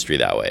the industry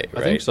that way,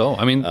 right? I think so.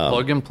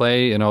 Plug and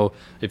play,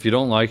 if you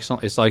don't like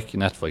something, it's like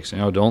Netflix,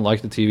 don't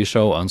like the TV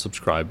show,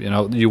 unsubscribe.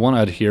 You want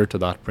to adhere to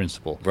that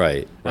principle.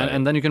 Right.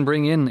 And then you can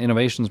bring in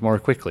innovations more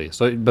quickly.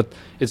 So, but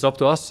it's up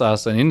to us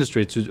as an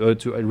industry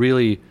to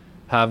really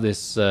have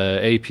this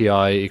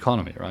API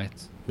economy, right?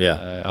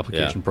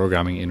 Application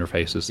programming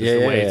interfaces is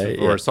the way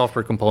for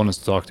software components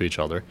to talk to each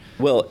other.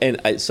 Well,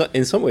 and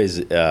in some ways,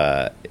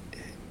 a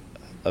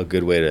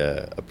good way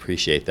to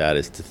appreciate that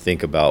is to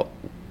think about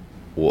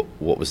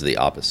what was the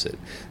opposite.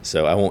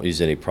 So I won't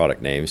use any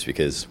product names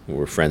because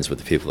we're friends with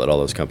the people at all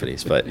those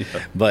companies. But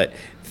but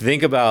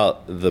think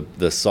about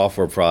the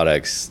software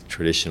products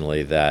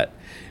traditionally that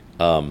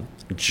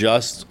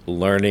just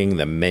learning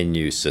the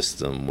menu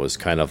system was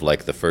kind of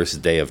like the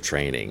first day of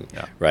training,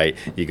 right?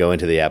 You go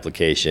into the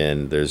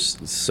application, there's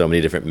so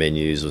many different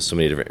menus with so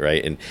many different,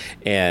 right?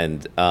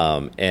 And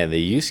the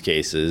use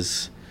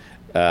cases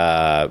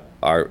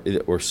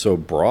were so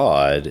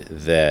broad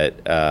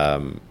that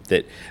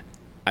that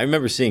I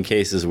remember seeing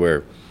cases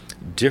where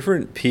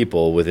different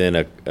people within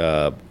a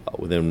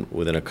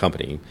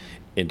company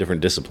in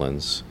different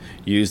disciplines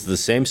used the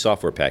same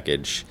software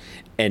package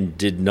and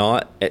did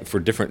not, for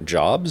different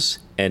jobs,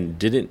 and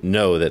didn't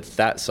know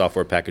that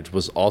software package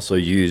was also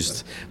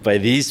used by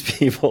these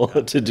people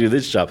to do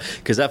this job,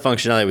 because that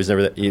functionality was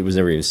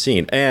never even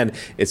seen. And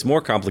it's more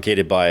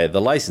complicated by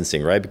the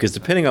licensing, right? Because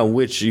depending on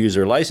which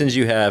user license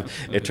you have,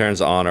 it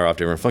turns on or off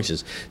different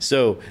functions.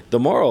 So the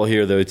moral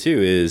here, though,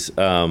 too, is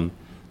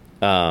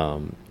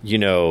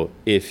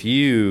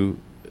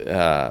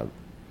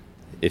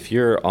if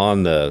you're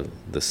on the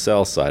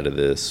sell side of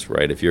this,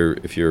 right? If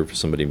you're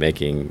somebody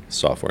making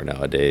software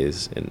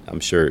nowadays, and I'm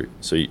sure,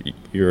 so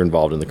you're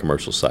involved in the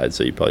commercial side,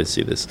 so you probably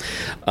see this.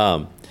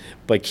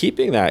 By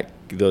keeping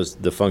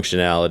the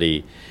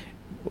functionality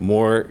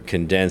more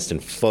condensed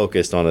and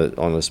focused on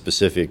a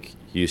specific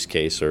use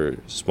case or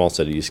small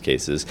set of use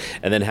cases,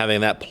 and then having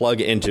that plug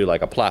into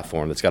like a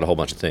platform that's got a whole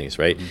bunch of things,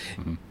 right?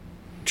 Mm-hmm.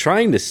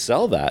 Trying to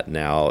sell that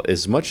now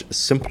is much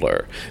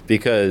simpler,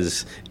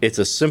 because it's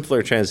a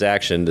simpler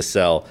transaction to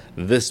sell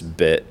this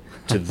bit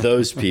to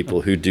those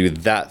people who do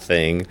that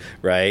thing,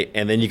 right?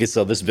 And then you can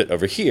sell this bit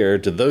over here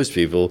to those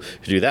people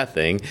who do that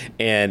thing,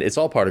 and it's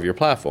all part of your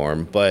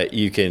platform. But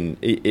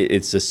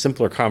it's a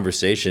simpler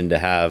conversation to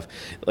have,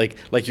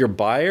 like your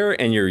buyer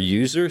and your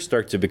user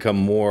start to become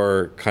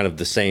more kind of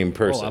the same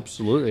person. Oh,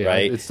 absolutely,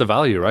 right? It's the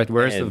value, right?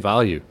 Where's the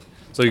value?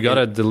 So you got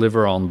to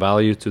deliver on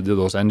value to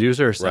those end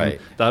users, right?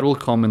 And that will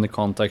come in the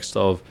context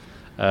of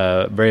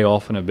very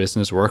often a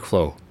business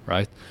workflow,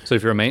 right? So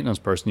if you're a maintenance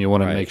person, you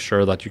want to make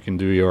sure that you can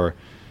do your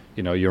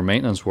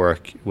maintenance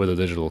work with a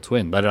digital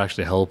twin. That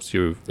actually helps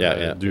you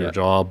do your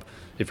job.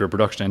 If you're a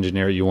production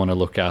engineer, you want to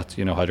look at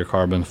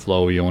hydrocarbon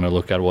flow. You want to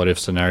look at what if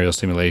scenario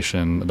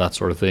simulation, that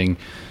sort of thing.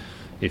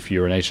 If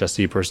you're an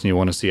HSC person, you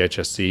want to see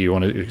HSC. You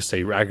want to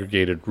say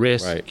aggregated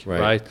risk,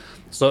 right?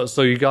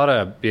 So you got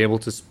to be able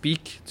to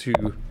speak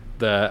to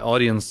the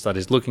audience that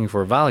is looking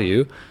for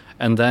value,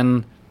 and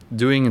then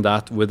doing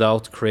that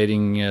without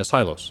creating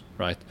silos,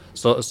 right?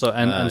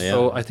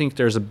 So I think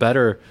there's a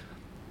better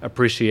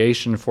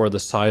appreciation for the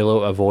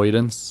silo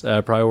avoidance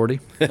priority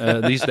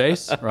these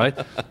days, right?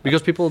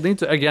 Because people need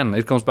to, again,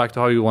 it comes back to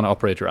how you want to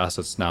operate your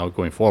assets now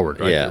going forward,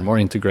 right? You're more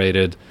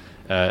integrated,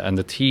 and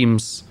the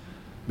teams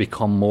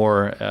become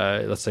more,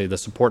 let's say the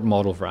support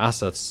model for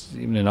assets,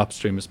 even in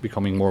upstream, is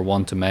becoming more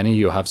one-to-many.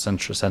 You have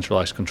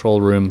centralized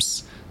control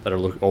rooms that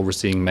are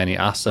overseeing many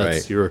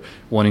assets. Right. You're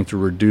wanting to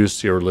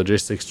reduce your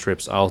logistics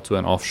trips out to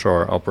an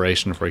offshore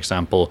operation, for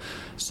example.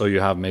 So you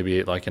have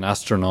maybe like an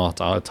astronaut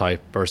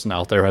type person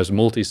out there who's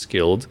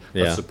multi-skilled,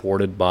 but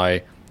supported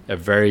by a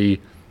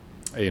very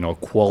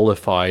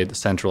qualified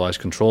centralized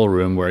control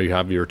room where you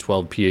have your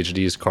 12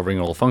 PhDs covering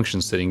all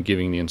functions sitting,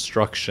 giving the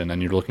instruction,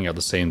 and you're looking at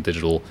the same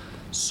digital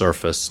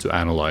surface to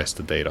analyze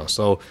the data.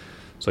 So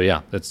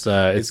yeah,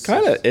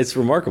 it's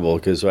remarkable,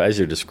 because as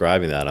you're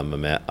describing that,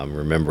 I'm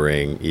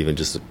remembering even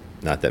just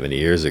not that many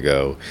years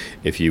ago,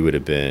 if you would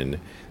have been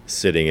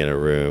sitting in a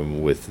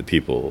room with the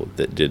people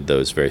that did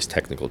those various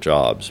technical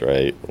jobs,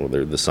 right, or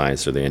the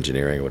science or the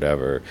engineering or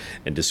whatever,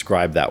 and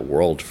describe that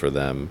world for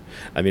them.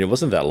 I mean, it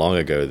wasn't that long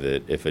ago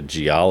that if a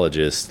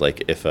geologist,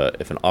 like if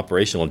an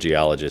operational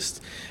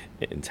geologist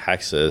in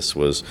Texas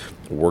was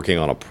working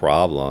on a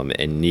problem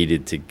and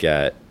needed to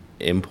get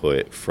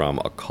input from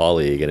a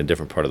colleague in a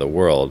different part of the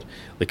world,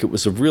 like it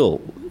was a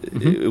real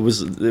it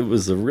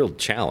was a real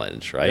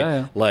challenge,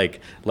 right?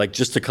 Like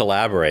just to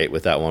collaborate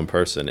with that one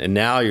person. And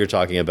now you're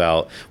talking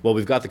about, well,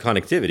 we've got the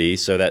connectivity,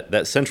 so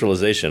that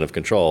centralization of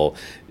control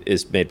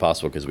is made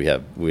possible because we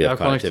have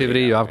connectivity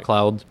now, you have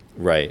cloud,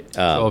 right?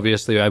 So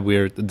obviously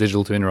the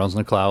digital twin runs in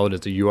the cloud.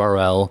 It's a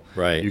URL,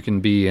 right? You can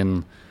be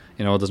in,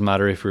 it doesn't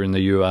matter if you're in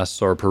the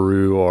US or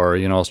Peru or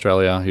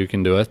Australia, you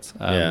can do it.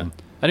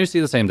 And you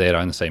see the same data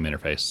in the same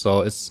interface.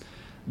 So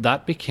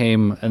that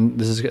became, and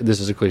this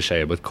is a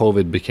cliche, but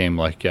COVID became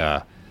like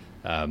a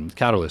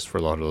catalyst for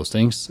a lot of those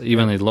things,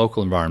 even in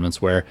local environments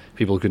where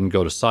people couldn't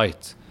go to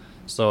site,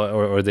 so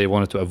or they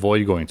wanted to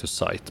avoid going to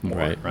site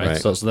more, right?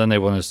 So then they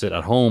wanted to sit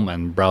at home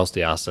and browse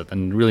the asset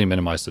and really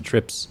minimize the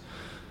trips.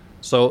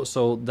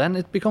 So then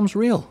it becomes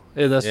real.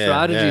 The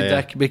strategy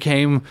deck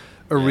became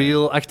a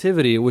real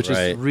activity, which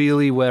is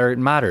really where it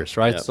matters,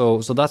 right? So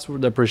that's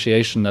the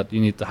appreciation that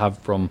you need to have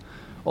from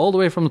all the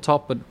way from the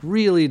top, but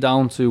really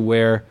down to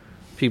where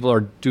people are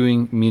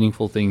doing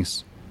meaningful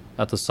things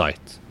at the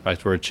site,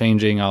 right? We're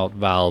changing out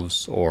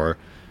valves or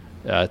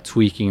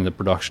tweaking the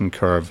production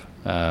curve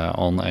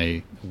on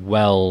a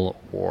well,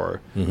 or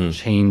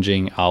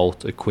changing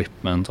out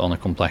equipment on a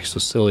complex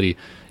facility.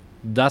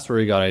 That's where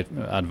you got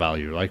to add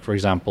value. Like, for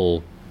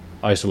example,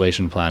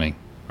 isolation planning,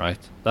 right?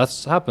 That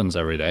happens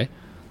every day.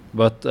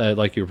 But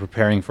like you're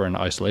preparing for an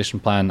isolation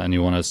plan and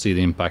you want to see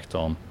the impact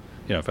on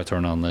if I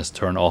turn on this,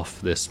 turn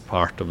off this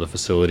part of the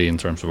facility in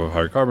terms of a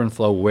hydrocarbon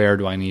flow, where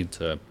do I need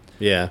to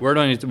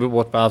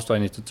what valves do I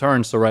need to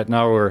turn? So right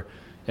now we're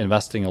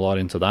investing a lot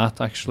into that,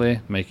 actually,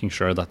 making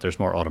sure that there's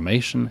more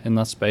automation in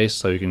that space.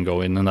 So you can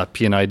go in that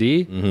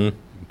PNID,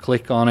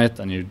 click on it,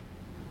 and you'd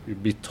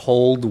be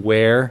told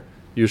where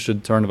you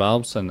should turn the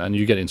valves, and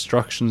you get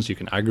instructions. You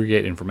can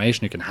aggregate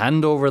information. You can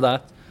hand over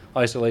that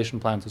isolation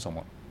plan to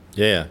someone.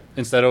 Yeah.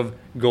 Instead of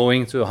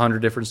going to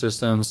 100 different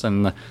systems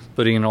and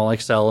putting in all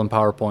Excel and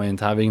PowerPoint,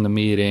 having the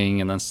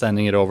meeting, and then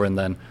sending it over, and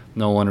then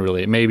no one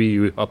really. Maybe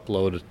you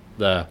upload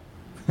the.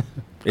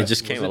 It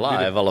just came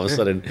alive all of a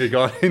sudden. You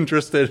got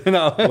interested.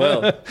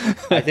 Well,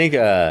 I think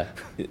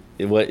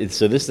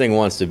so this thing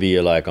wants to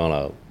be like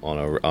on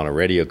a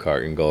radio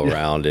cart and go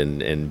around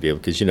and be able,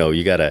 because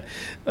you gotta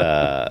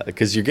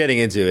because you're getting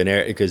into an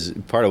area, because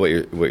part of what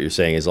you're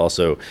saying is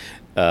also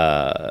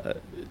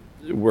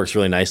works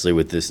really nicely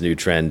with this new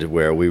trend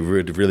where we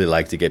would really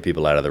like to get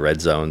people out of the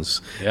red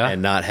zones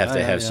and not have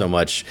to have so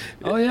much,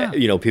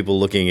 people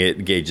looking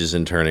at gauges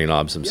and turning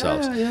knobs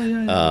themselves.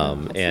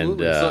 And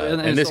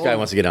this guy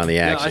wants to get on the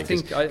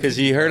action because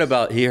he heard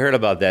about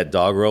that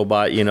dog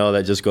robot,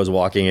 that just goes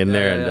walking in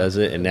there and does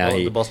it, and now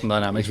the Boston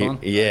Dynamics one.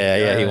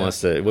 He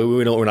wants to.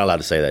 We're not allowed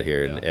to say that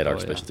here at our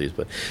specialties,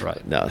 but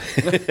no.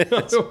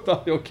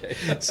 Okay.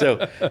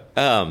 So.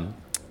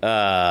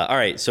 All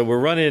right, so we're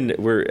running.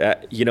 We're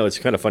at, it's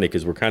kind of funny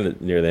because we're kind of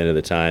near the end of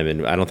the time,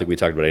 and I don't think we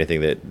talked about anything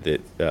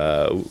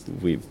that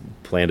we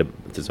planned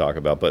to talk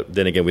about. But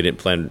then again, we didn't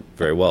plan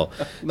very well.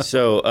 No.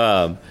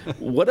 So,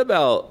 what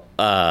about?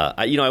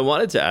 I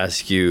wanted to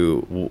ask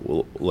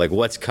you, like,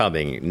 what's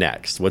coming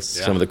next? What's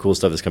some of the cool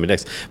stuff that's coming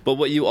next? But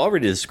what you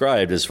already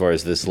described as far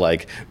as this,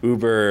 like,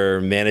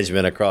 Uber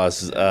management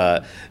across,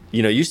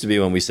 used to be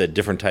when we said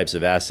different types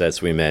of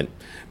assets, we meant,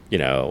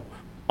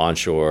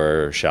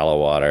 onshore, shallow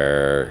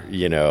water,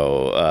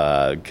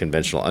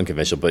 conventional,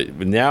 unconventional. But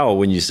now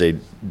when you say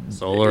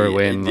solar,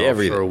 wind,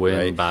 offshore wind,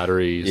 right?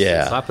 Batteries,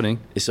 it's happening.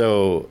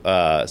 So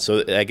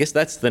I guess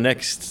that's the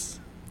next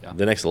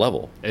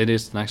level. It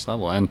is the next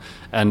level, and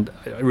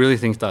I really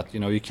think that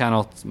you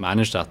cannot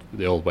manage that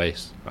the old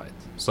ways, right?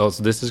 So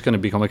this is going to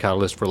become a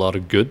catalyst for a lot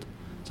of good.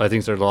 So I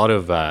think there's a lot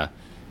of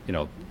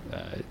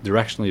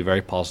directionally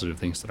very positive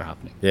things that are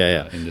happening.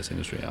 In this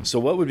industry. Yeah. So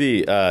what would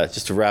be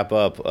just to wrap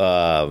up?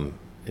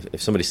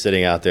 If somebody's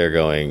sitting out there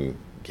going,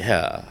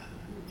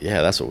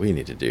 that's what we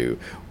need to do.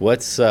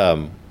 What's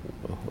I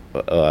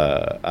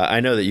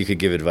know that you could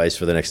give advice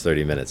for the next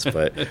 30 minutes,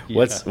 but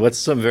what's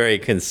some very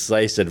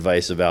concise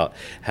advice about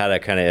how to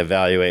kind of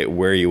evaluate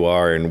where you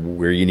are and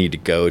where you need to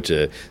go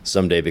to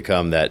someday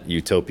become that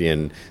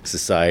utopian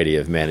society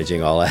of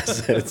managing all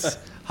assets?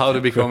 How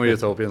to become a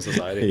utopian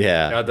society?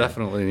 I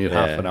definitely need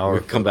half an hour.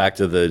 We'll come back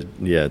to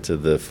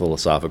the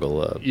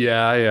philosophical.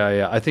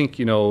 I think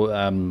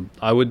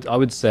I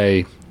would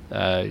say,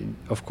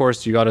 of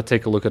course, you got to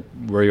take a look at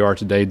where you are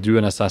today. Do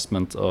an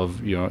assessment of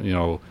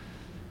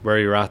where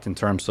you're at in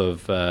terms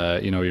of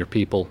your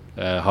people,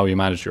 how you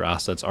manage your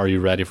assets. Are you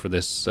ready for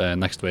this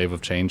next wave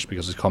of change?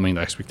 Because it's coming.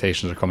 The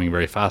expectations are coming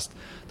very fast.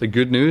 The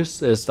good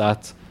news is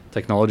that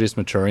technology is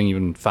maturing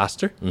even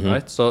faster,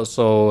 right?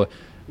 So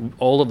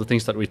all of the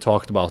things that we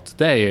talked about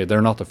today,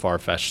 they're not a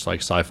far-fetched like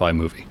sci-fi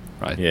movie,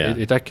 right?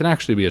 It can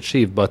actually be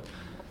achieved, but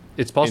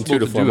it's possible in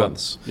 2 to 4 do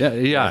months.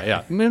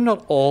 Maybe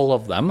not all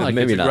of them. Like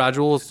maybe it's a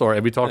gradual story.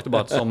 We talked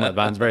about some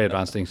very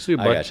advanced things too,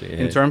 but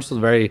in terms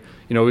of we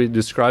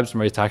described some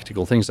very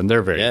tactical things, and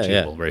they're very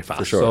achievable, very fast.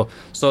 For sure.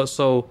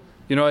 So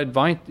I'd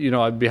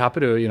be happy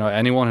to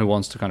anyone who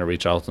wants to kind of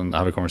reach out and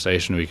have a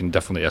conversation. We can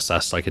definitely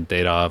assess like a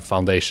data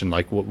foundation,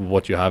 like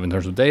what you have in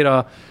terms of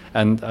data.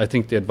 And I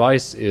think the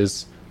advice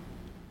is,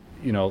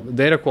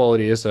 data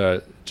quality is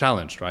a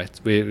challenge, right?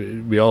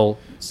 We all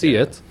see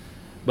it,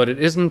 but it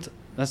isn't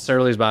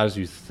necessarily as bad as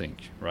you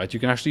think, right? You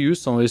can actually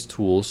use some of these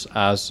tools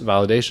as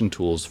validation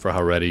tools for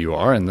how ready you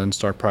are, and then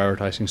start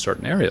prioritizing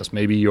certain areas.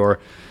 Maybe your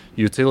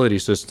utility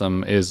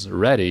system is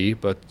ready,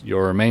 but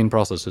your main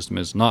process system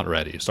is not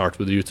ready. Start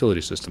with the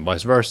utility system,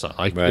 vice versa.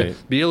 Like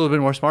be a little bit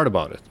more smart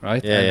about it,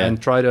 right?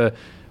 And try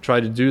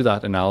to do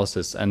that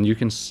analysis, and you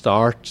can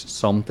start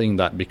something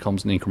that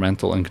becomes an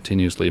incremental and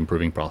continuously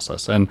improving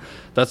process. And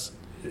that's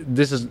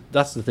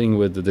the thing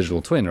with the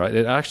digital twin, right?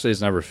 It actually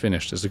is never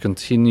finished. It's a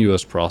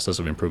continuous process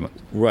of improvement.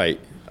 Right.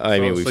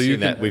 We've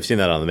seen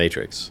that on the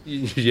Matrix.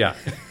 Yeah.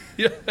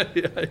 Yeah,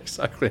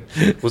 exactly.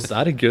 Was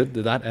that did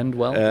that end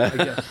well? I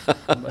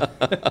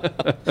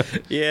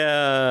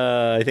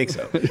think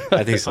so.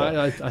 I think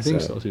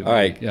so too. All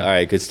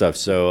right, good stuff.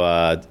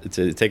 So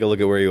to take a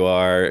look at where you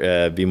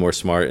are, be more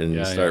smart,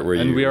 and start where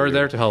you. And we are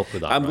there to help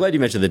with that. I'm glad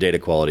you mentioned the data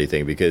quality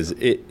thing, because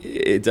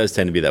it does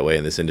tend to be that way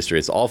in this industry.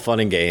 It's all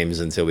fun and games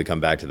until we come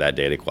back to that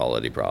data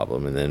quality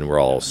problem, and then we're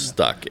all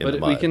stuck in the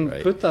mud. But we can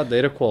put that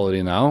data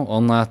quality now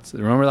on that.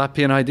 Remember that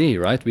PNID,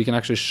 right? We can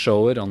actually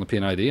show it on the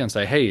PNID and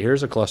say, hey,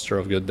 here's a cluster cluster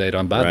of good data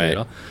and bad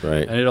data.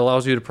 Right. And it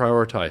allows you to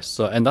prioritize.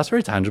 So, and that's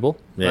very tangible.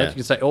 Yeah. Right? You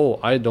can say, oh,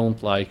 I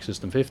don't like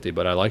System 50,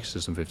 but I like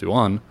System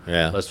 51.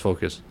 Yeah. Let's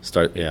focus.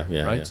 Right.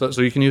 Yeah.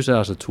 So you can use it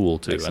as a tool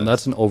too. Makes and sense.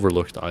 that's an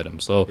overlooked item.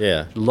 So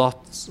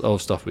lots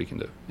of stuff we can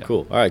do. Yeah.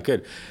 Cool. All right,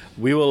 good.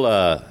 We will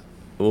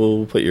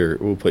we'll put your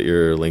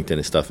LinkedIn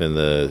and stuff in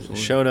the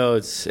show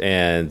notes,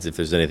 and if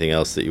there's anything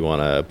else that you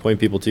want to point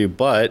people to,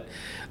 but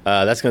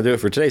that's going to do it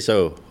for today.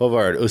 So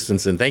Haavard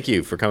Oestensen, thank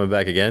you for coming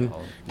back again.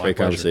 Great pleasure.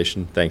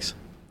 conversation. Thanks.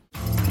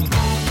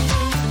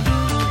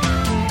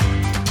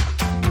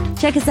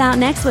 Check us out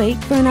next week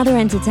for another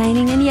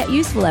entertaining and yet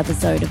useful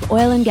episode of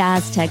Oil and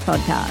Gas Tech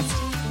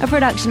Podcast, a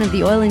production of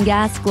the Oil and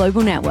Gas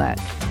Global Network.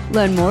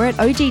 Learn more at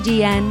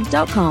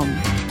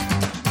oggn.com.